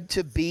glad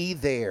to be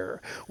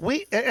there.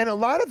 And a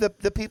lot of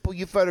the people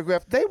you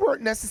photographed, they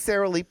weren't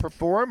necessarily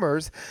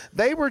performers.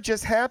 They were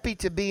just happy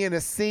to be in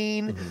a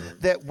scene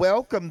that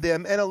welcomed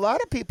them. And a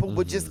lot of people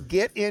would just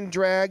get in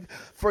drag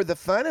for the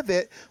fun of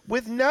it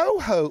with no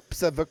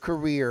hopes of a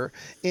career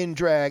in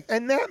drag.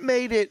 And that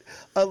made it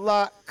a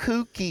lot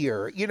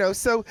kookier,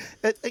 So,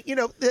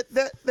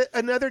 that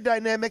another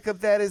dynamic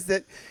of that is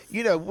that,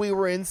 we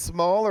were in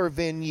smaller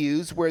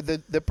venues where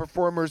the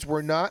performers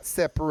were not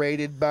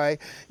separated by,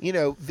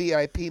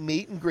 VIP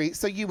meet and greet.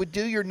 So you would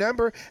do your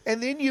number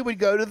and then you would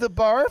go to the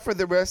bar for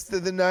the rest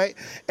of the night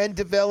and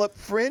develop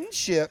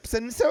friendships.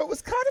 And so it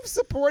was kind of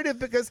supportive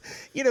because,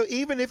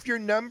 even if your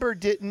number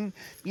didn't,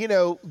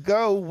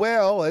 go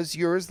well, as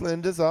yours,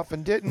 Linda's,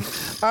 often didn't,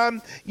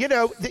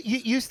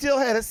 you still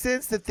had a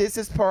sense that this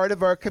is part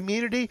of our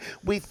community.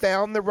 We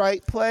found the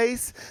right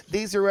place.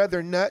 These are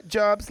other nut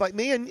jobs like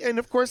me. And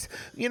of course,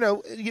 we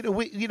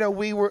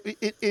were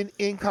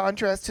in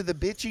contrast to the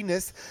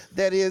bitchiness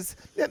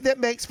that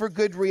makes for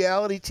good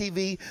reality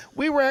TV.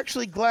 We were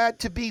actually glad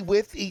to be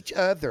with each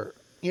other,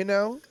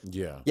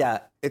 Yeah,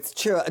 it's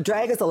true.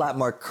 Drag is a lot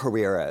more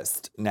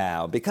careerist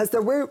now because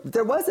there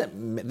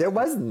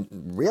wasn't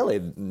really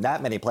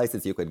that many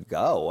places you could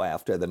go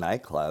after the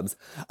nightclubs.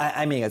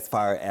 I mean, as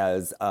far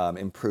as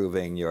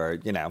improving your,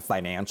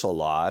 financial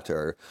lot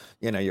or,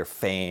 your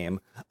fame.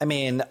 I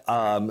mean,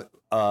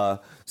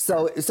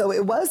 so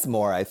it was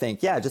more, I think,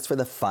 just for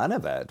the fun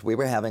of it. We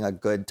were having a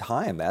good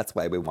time. That's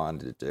why we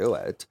wanted to do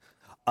it.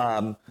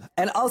 And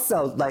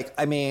also,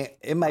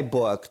 in my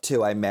book,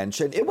 too, I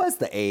mentioned it was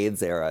the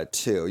AIDS era,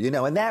 too,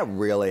 and that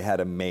really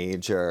had a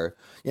major,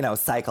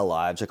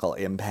 psychological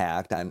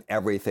impact on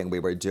everything we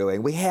were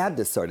doing. We had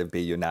to sort of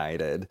be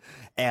united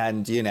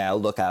and,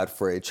 look out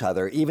for each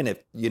other, even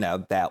if,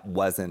 that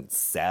wasn't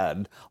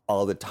said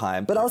all the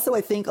time. But also,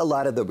 I think a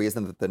lot of the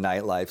reason that the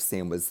nightlife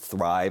scene was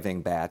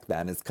thriving back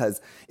then is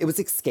because it was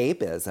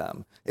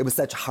escapism. It was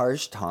such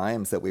harsh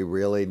times that we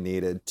really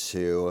needed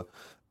to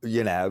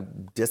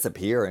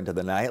disappear into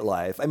the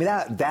nightlife. I mean,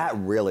 that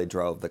really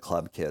drove the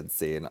club kid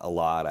scene a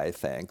lot, I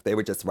think. They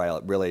were just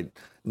really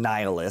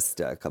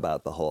nihilistic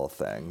about the whole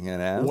thing,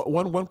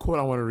 One quote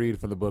I want to read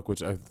from the book,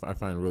 which I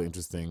find really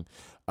interesting.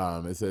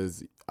 It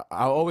says,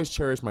 I'll always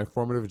cherish my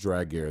formative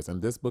drag years,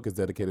 and this book is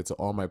dedicated to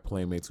all my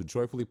playmates who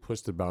joyfully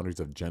pushed the boundaries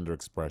of gender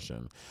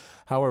expression.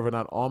 However,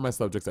 not all my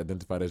subjects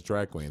identified as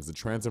drag queens. The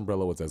trans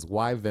umbrella was as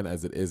wide then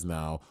as it is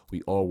now.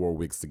 We all wore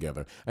wigs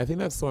together. I think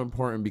that's so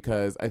important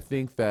because I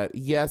think that,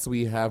 yes,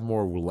 we have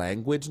more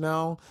language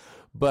now,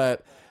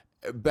 but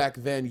back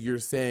then you're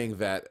saying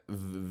that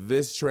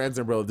this trans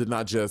umbrella did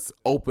not just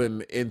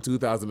open in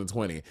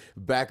 2020.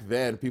 Back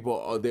then,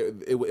 people,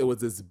 it was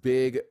this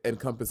big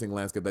encompassing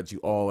landscape that you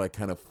all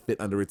kind of fit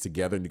under it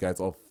together, and you guys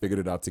all figured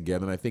it out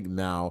together. And I think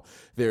now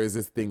there is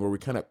this thing where we're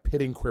kind of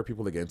pitting queer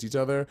people against each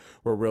other,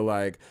 where we're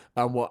like,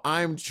 well,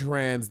 I'm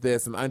trans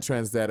this and I'm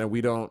trans that, and we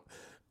don't.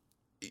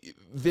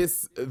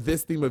 This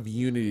theme of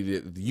unity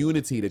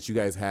that you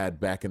guys had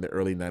back in the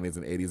early 90s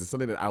and 80s is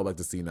something that I would like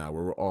to see now,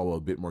 where we're all a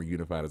bit more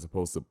unified as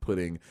opposed to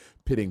pitting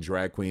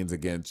drag queens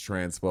against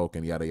trans folk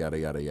and yada yada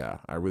yada yada.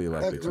 I really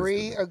like it.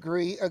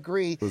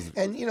 Agree.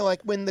 And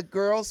like when the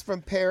girls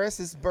from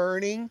Paris is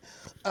Burning,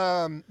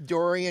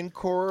 Dorian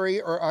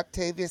Corey or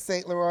Octavia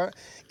St. Laurent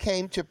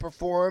came to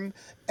perform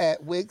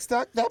at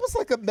Wigstock, that was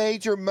like a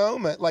major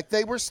moment. Like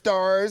they were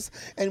stars,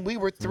 and we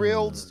were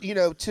thrilled,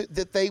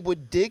 that they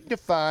would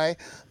dignify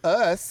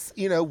us,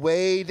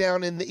 way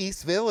down in the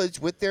East Village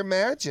with their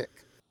magic.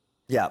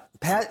 Yeah,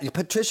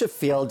 Patricia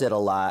Field did a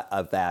lot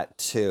of that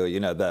too. You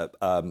know,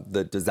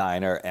 the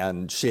designer,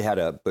 and she had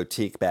a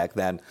boutique back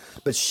then.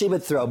 But she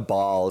would throw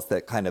balls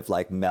that kind of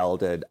like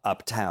melded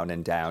uptown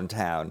and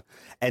downtown,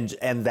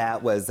 and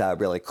that was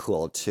really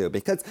cool too.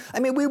 Because I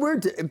mean,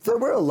 there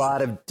were a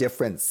lot of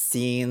different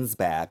scenes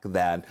back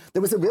then.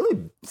 There was a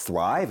really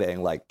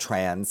thriving like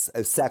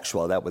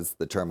transsexual, that was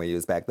the term we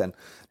used back then,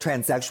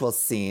 transsexual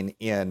scene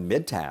in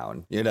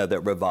Midtown. You know,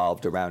 that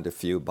revolved around a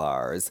few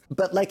bars,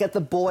 but like at the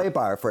Boy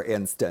Bar, for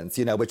instance,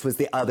 you know, which was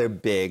the other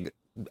big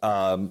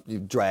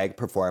drag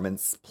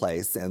performance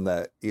place in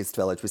the East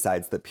Village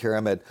besides the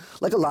Pyramid.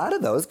 Like a lot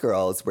of those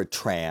girls were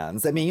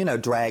trans. I mean, you know,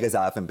 drag has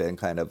often been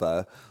kind of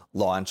a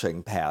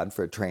launching pad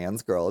for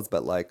trans girls,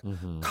 but like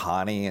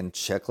Connie and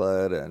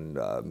Chiclet and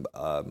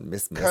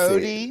Miss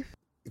Missy.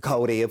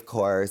 Cody, of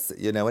course.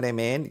 You know what I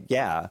mean?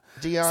 Yeah.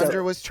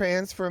 Deandra was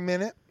trans for a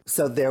minute.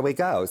 So there we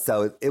go.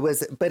 So it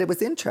was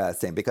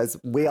interesting because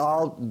we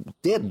all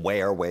did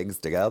wear wigs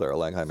together,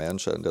 like I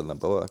mentioned in the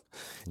book.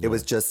 It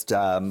was just,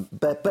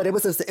 but it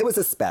was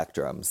a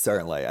spectrum,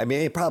 certainly. I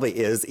mean, it probably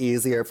is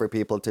easier for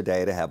people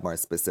today to have more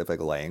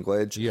specific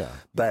language. Yeah.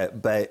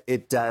 But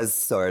it does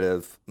sort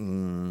of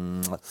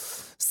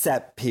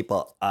set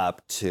people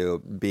up to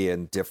be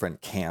in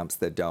different camps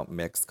that don't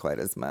mix quite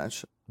as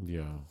much.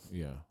 Yeah.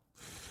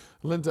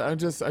 Linda, I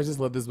just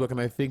love this book,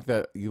 and I think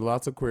that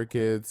lots of queer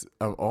kids,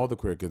 all the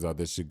queer kids out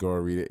there, should go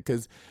and read it,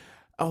 because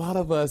a lot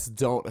of us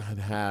don't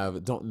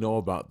know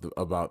about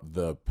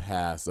the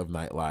past of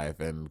nightlife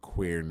and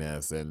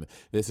queerness, and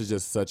this is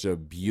just such a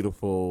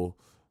beautiful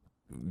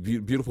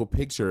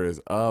pictures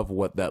of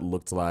what that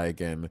looked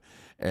like, and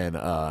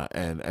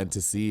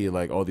to see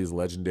like all these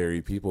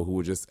legendary people who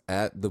were just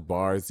at the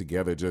bars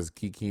together, just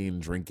kikiing,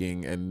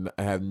 drinking, and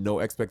have no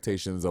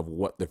expectations of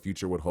what the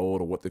future would hold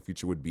or what the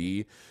future would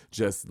be,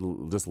 just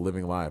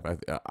living life.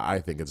 I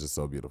think it's just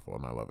so beautiful,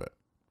 and I love it.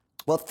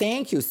 Well,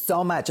 thank you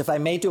so much. If I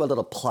may do a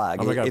little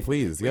plug. Oh my God,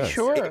 please, yes.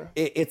 Sure.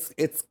 It's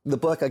the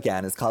book,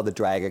 again, is called The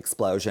Drag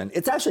Explosion.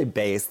 It's actually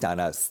based on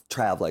a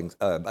touring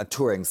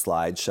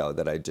slideshow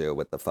that I do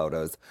with the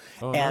photos.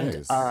 Oh,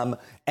 and nice.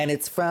 And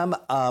it's from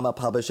a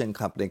publishing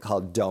company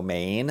called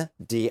Domain,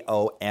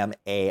 Domain.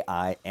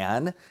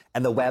 And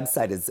the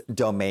website is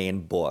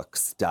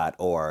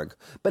domainbooks.org.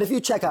 But if you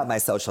check out my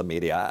social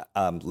media,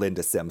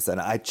 Linda Simpson,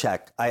 I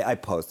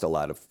post a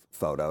lot of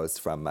photos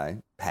from my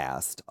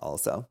past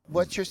also.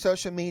 What's your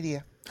social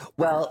media?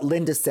 Well,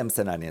 Linda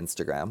Simpson on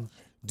Instagram.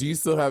 Do you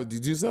still have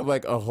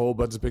like a whole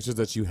bunch of pictures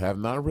that you have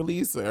not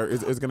released, or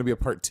is going to be a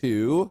part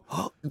 2?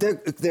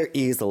 There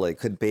easily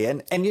could be.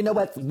 And you know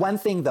what? One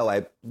thing, though,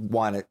 I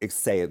want to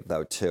say,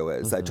 though, too,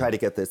 is I try to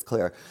get this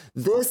clear.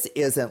 This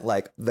isn't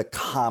like the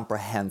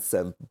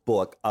comprehensive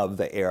book of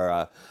the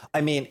era.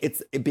 I mean,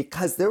 it's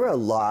because there were a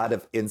lot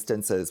of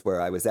instances where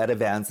I was at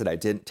events and I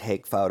didn't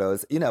take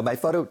photos. You know, my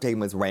photo taking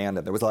was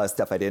random. There was a lot of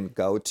stuff I didn't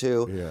go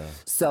to. Yeah.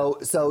 So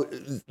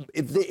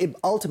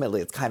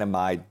ultimately, it's kind of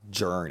my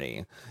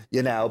journey,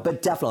 you know,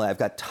 but definitely I've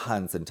got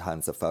tons and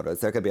tons of photos.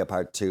 There could be a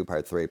part 2,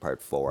 part 3,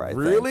 part 4, I think.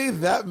 Really?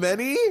 That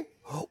many?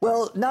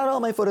 Well, not all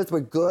my photos were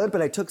good,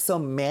 but I took so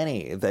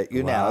many that,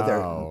 you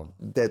know,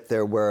 that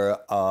there were,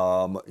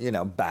 you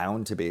know,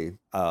 bound to be,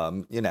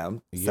 you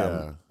know,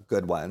 some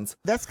good ones.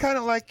 That's kind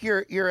of like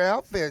your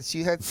outfits.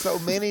 You had so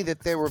many that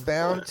they were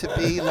bound to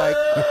be like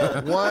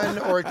 1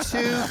 or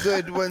 2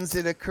 good ones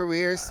in a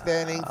career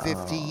spanning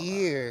 50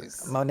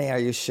 years. Monet, are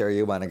you sure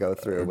you want to go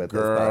through with this?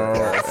 Girl,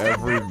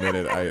 every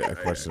minute I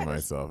question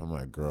myself. I'm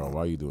like, girl,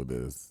 why are you doing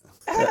this?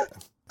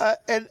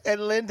 And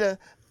Linda,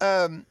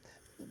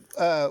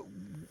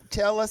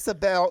 tell us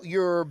about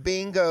your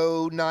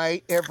bingo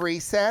night every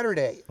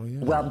Saturday. Oh, yeah.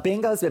 Well,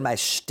 bingo's been my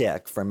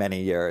shtick for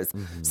many years.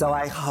 Mm-hmm. So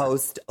I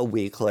host a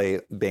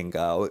weekly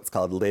bingo. It's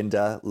called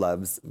Linda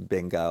Loves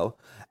Bingo.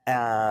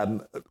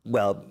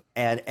 Well,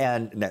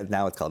 and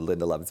now it's called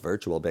Linda Loves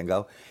Virtual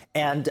Bingo.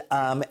 And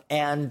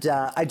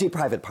I do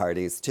private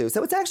parties too.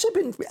 So it's actually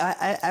been,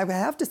 I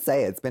have to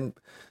say, it's been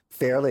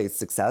fairly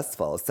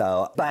successful.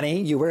 So,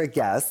 Bunny, you were a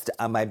guest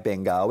on my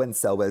bingo, and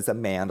so was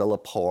Amanda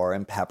Lepore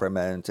and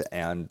Peppermint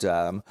and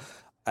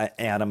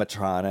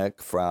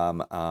Animatronic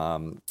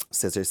from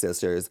Sister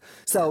Sisters.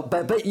 So,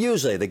 but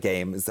usually the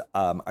games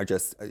are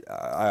just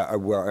are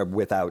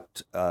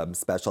without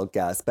special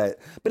guests. But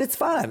it's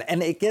fun,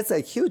 and it gets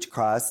a huge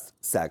cross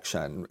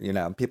section. You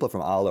know, people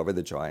from all over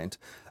the joint.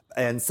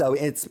 And so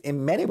it's,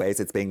 in many ways,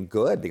 it's been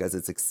good because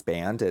it's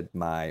expanded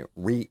my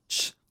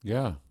reach.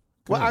 Yeah.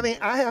 Well, I mean,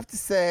 I have to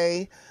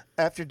say,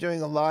 after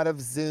doing a lot of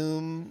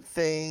Zoom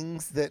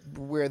things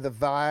where the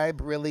vibe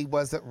really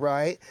wasn't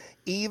right,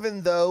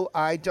 even though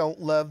I don't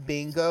love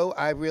bingo,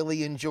 I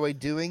really enjoy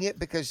doing it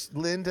because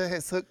Linda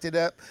has hooked it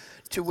up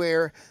to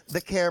where the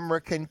camera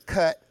can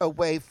cut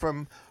away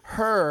from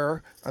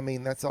her. I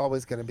mean, that's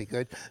always going to be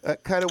good.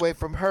 Cut away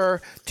from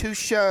her to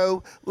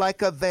show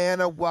like a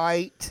Vanna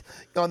White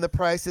on The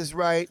Price is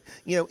Right,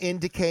 you know,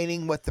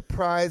 indicating what the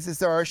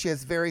prizes are. She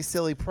has very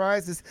silly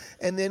prizes.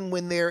 And then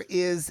when there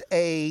is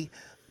a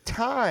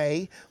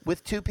tie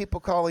with 2 people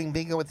calling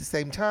bingo at the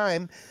same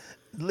time,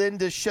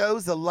 Linda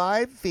shows a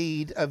live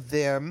feed of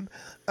them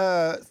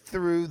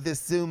through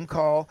this Zoom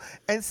call.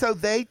 And so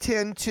they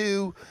tend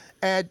to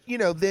add,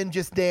 then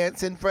just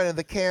dance in front of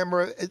the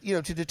camera,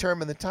 to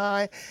determine the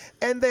tie.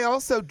 And they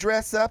also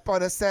dress up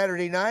on a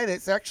Saturday night.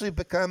 It's actually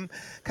become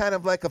kind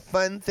of like a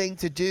fun thing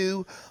to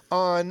do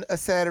on a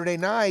Saturday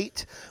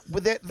night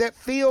that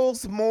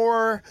feels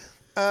more...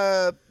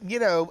 I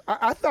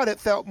thought it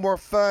felt more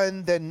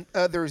fun than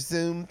other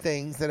Zoom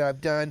things that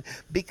I've done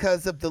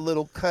because of the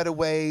little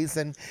cutaways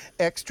and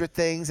extra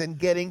things and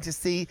getting to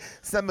see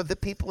some of the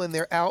people in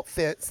their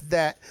outfits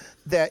that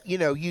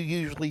you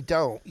usually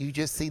don't. You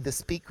just see the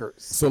speakers.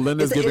 So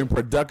Linda's giving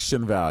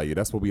production value.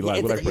 That's what we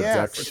like. We like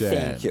production.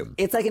 Thank you.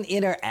 It's like an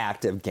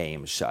interactive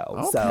game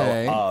show.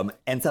 Okay.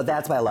 So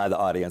that's why a lot of the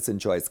audience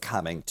enjoys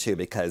coming too,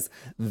 because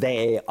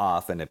they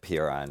often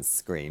appear on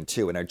screen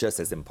too and are just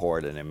as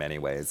important in many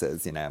ways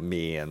as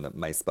me and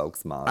my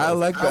spokesmodel. I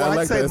like that. I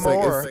like that. It's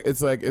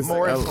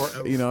more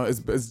important.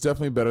 It's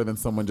definitely better than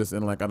someone just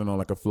in like a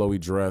flowy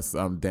dress,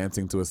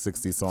 dancing to a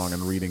 60s song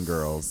and reading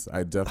girls.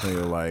 I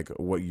definitely like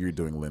what you're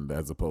doing, Linda,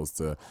 as opposed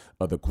to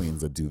other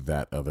queens that do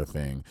that other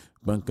thing.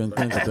 Lady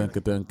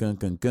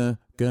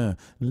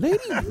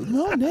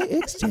Monet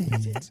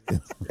Exchange.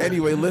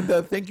 Anyway,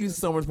 Linda, thank you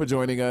so much for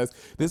joining us.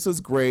 This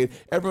was great.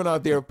 Everyone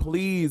out there,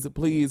 please. So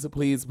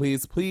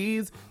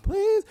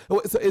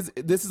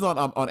this is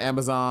on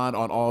Amazon,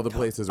 on all the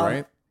places,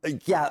 right?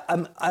 Yeah,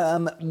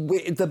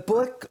 the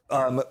book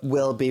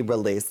will be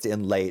released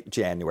in late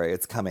January.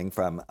 It's coming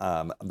from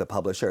the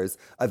publishers,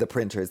 the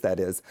printers, that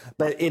is.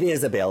 But it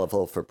is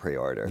available for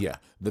pre-order. Yeah,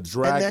 The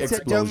Drag Explosion. And that's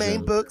Explosion.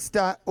 at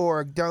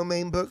domainbooks.org.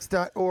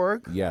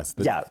 Domainbooks.org. Yes.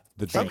 The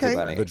Drag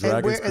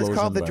Explosion. It's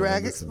called The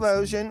Drag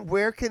Explosion.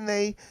 Where can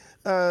they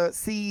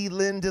see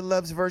Linda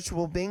Loves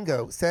Virtual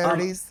Bingo?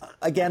 Saturdays?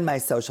 Again, my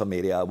social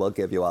media will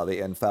give you all the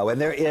info. And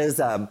there is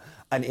an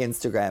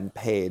Instagram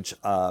page.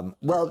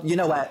 Well, you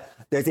know what?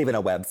 There's even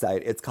a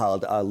website. It's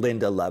called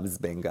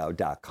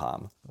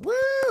lindalovesbingo.com. Woo!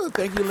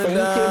 Thank you,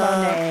 Linda. Thank you,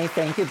 Monet.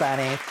 Thank you,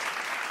 Bunny.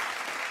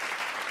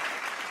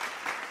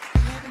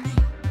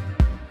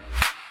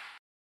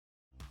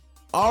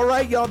 All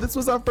right, y'all. This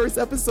was our first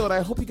episode.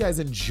 I hope you guys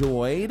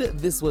enjoyed.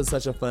 This was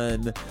such a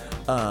fun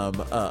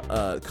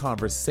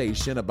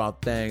conversation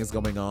about things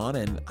going on,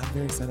 and I'm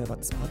very excited about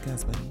this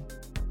podcast, Bunny.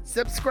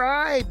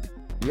 Subscribe.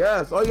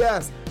 Yes. Oh,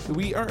 yes.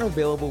 We are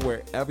available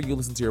wherever you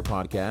listen to your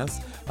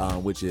podcast,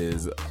 which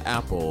is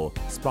Apple,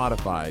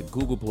 Spotify,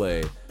 Google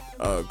Play,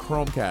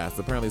 Chromecast.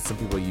 Apparently some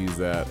people use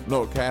that.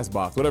 No,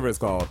 CastBox, whatever it's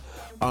called.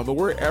 But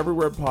we're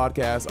everywhere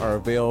podcasts are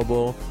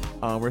available.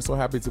 We're so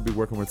happy to be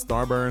working with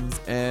Starburns.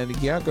 And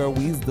yeah, girl,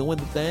 we's doing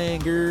the thing,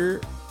 girl.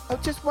 Oh,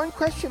 just one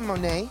question,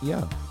 Monet.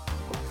 Yeah.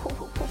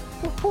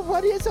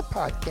 What is a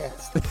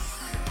podcast?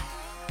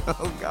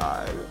 Oh,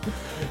 God.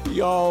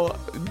 Y'all,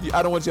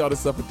 I don't want y'all to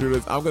suffer through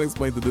this. I'm going to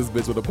explain to this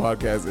bitch what a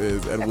podcast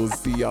is, and we'll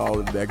see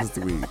y'all next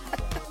week.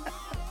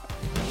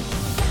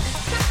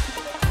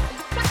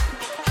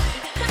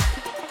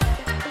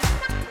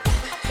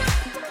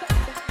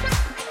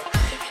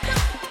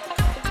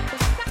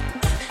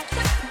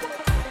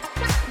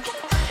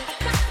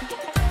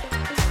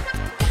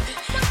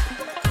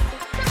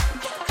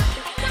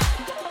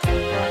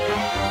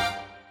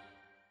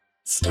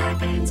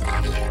 Starburns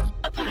Audio,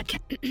 a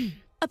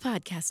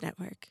podcast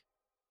network.